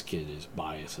 This kid is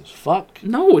biased as fuck.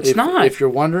 No, it's not. If you're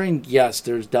wondering, yes,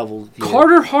 there's devil.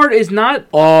 Carter Hart is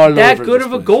not that good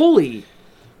of a goalie.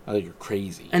 I think you're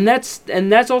crazy. And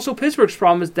that's also Pittsburgh's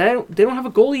problem is they don't have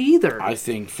a goalie either. I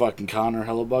think fucking Connor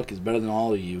Hellebuck is better than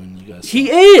all of you, and you guys. He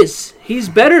is. He's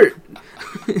better.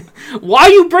 Why are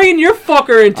you bringing your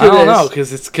fucker into this? I don't know,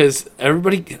 because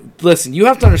everybody. Listen, you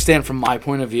have to understand from my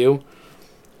point of view.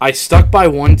 I stuck by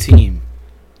one team.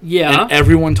 Yeah. And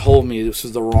everyone told me this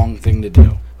was the wrong thing to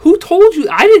do. Who told you?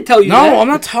 I didn't tell you that. No, I'm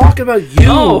not talking about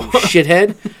you,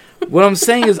 shithead. What I'm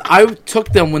saying is I took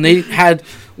them when they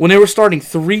were starting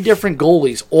 3 different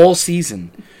goalies all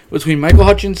season between Michael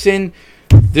Hutchinson,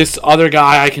 this other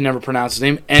guy I can never pronounce his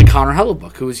name, and Connor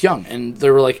Hellebuck, who was young. And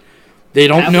they were like, they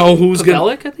don't know who's going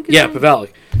to... I think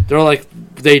Pavelec. They were like,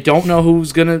 they don't know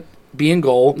who's going to be in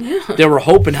goal. Yeah. They were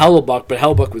hoping Hellebuck, but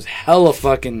Hellebuck was hella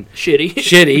fucking...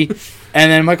 shitty. And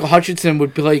then Michael Hutchinson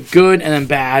would play good and then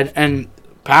bad, and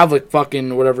Pavelec,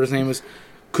 fucking whatever his name was,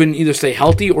 couldn't either stay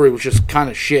healthy or he was just kind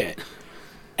of shit.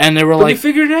 And they were but they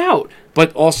figured it out.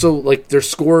 But also, like, their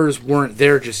scorers weren't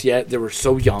there just yet. They were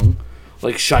so young.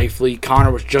 Like Scheifele,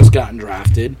 Connor was just gotten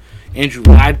drafted. Andrew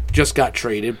Ladd just got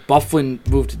traded. Bufflin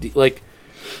moved to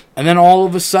and then all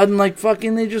of a sudden, like,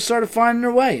 fucking, they just started finding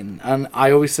their way. And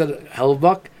I always said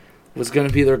Hellebuck was going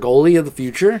to be their goalie of the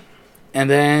future. And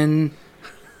then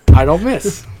I don't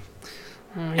miss.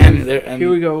 Here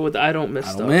we go with I don't miss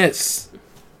stuff. I don't miss.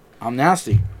 I'm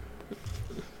nasty.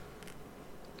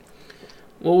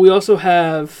 Well, we also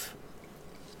have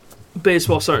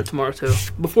baseball starting tomorrow, too.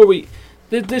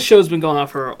 This show's been going on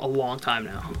for a long time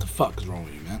now. What the fuck is wrong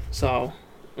with you, man? So,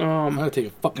 I gotta take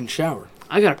a fucking shower.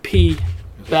 I gotta pee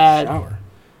bad. Shower.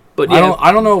 But yeah,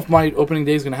 I don't know if my opening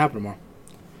day is gonna happen tomorrow.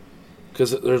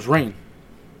 Because there's rain.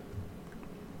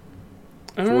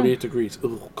 48 degrees.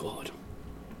 Oh, God.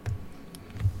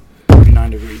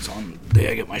 39 degrees on the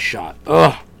day I get my shot.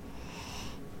 Ugh.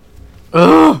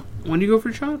 Ugh. When do you go for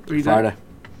your shot? Friday.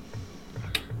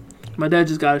 My dad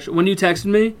just got when you texted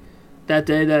me that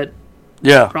day that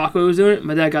Rockaway was doing it.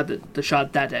 My dad got the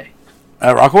shot that day.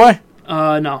 At Rockaway?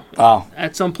 No. Oh.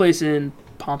 At some place in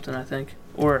Pompton, I think,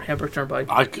 or Hamburg Turnpike.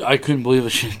 I couldn't believe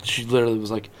it. She literally was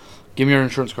like, "Give me your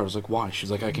insurance card." I was like, "Why?" She's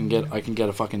like, "I can get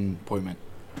a fucking appointment."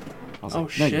 I was like,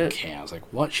 shit. "No, you can't." I was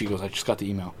like, "What?" She goes, "I just got the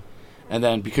email," and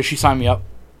then because she signed me up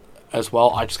as well,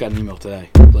 I just got an email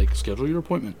today, like, schedule your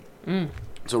appointment.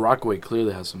 So Rockaway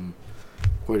clearly has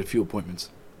quite a few appointments.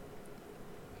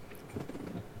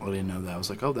 I didn't know that. I was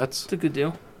like, "Oh, that's a good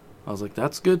deal." I was like,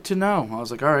 "That's good to know." I was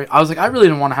like, "All right." I was like, "I really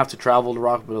didn't want to have to travel to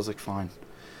Rock," but I was like, "Fine."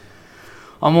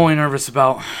 I'm only nervous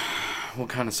about what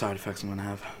kind of side effects I'm gonna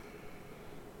have.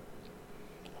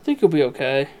 I think you'll be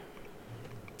okay.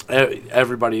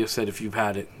 Everybody has said if you've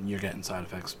had it, you're getting side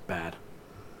effects bad.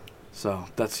 So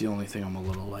that's the only thing I'm a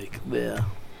little like, yeah.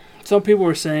 Some people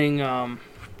were saying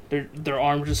their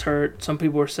arm just hurt. Some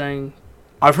people were saying,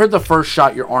 I've heard the first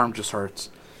shot your arm just hurts.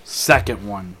 Second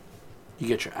one, you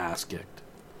get your ass kicked.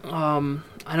 I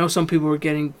know some people were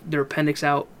getting their appendix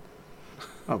out.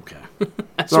 Okay.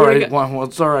 It's all right. Well,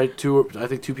 it's all right. I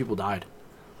think 2 people died.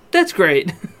 That's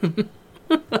great.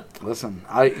 Listen,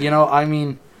 I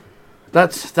mean,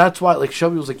 that's why, like,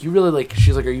 Shelby was like, you really, like,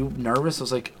 she's like, are you nervous? I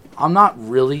was like, I'm not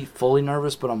really fully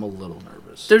nervous, but I'm a little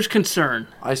nervous. There's concern.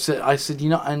 I said,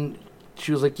 and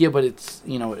she was like, yeah, but it's,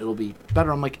 it'll be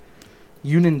better. I'm like,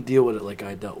 you didn't deal with it like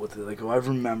I dealt with it. Like, I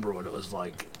remember what it was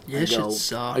like. Yeah, shit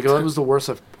sucked. I go, that was the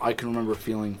worst I can remember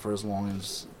feeling for as long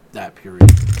as that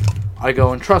period. I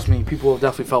go, and trust me, people have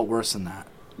definitely felt worse than that.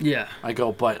 Yeah. I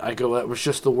go, that was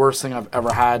just the worst thing I've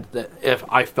ever had that if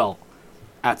I felt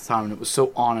at the time, and it was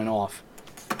so on and off.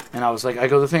 And I was like,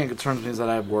 the thing that concerns me is that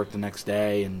I have work the next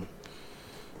day, and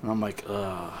I'm like,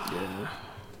 yeah.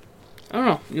 I don't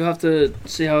know. You'll have to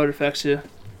see how it affects you.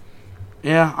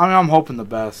 Yeah, I mean, I'm hoping the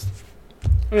best.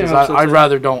 Because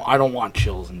I don't want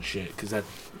chills and shit, because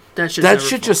that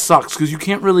shit just sucks, because you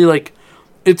can't really, like,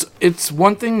 it's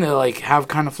one thing to, like, have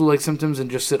kind of flu-like symptoms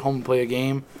and just sit home and play a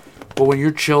game, but when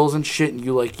you're chills and shit and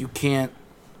you can't...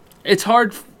 It's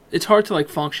hard to, like,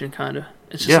 function, kind of.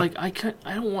 It's just like, I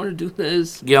don't want to do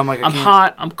this. Yeah, I'm like, I'm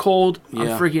hot, I'm cold,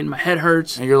 I'm freaking, my head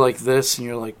hurts. And you're like this, and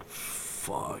you're like,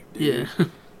 fuck, dude. Yeah.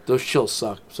 Those chills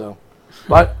suck, so.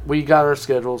 But we got our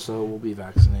schedule, so we'll be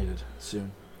vaccinated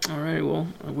soon. All right, well,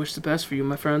 I wish the best for you,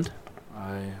 my friend.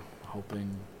 I'm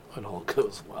hoping it all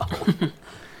goes well.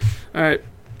 All right,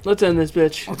 let's end this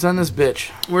bitch.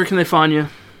 Where can they find you?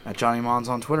 At Johnny Mons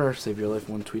on Twitter. Save your life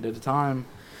one tweet at a time.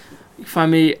 You can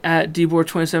find me at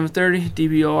dbor2730,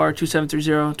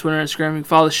 dbor2730, Twitter and Instagram. You can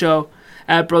follow the show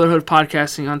at Brotherhood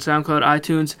Podcasting on SoundCloud,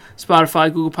 iTunes,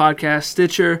 Spotify, Google Podcasts,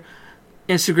 Stitcher,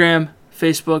 Instagram,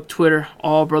 Facebook, Twitter,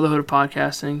 all Brotherhood of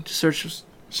Podcasting. Just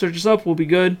search us up. We'll be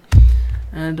good.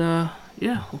 And,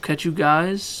 we'll catch you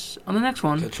guys on the next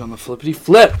one. Catch you on the flippity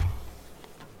flip.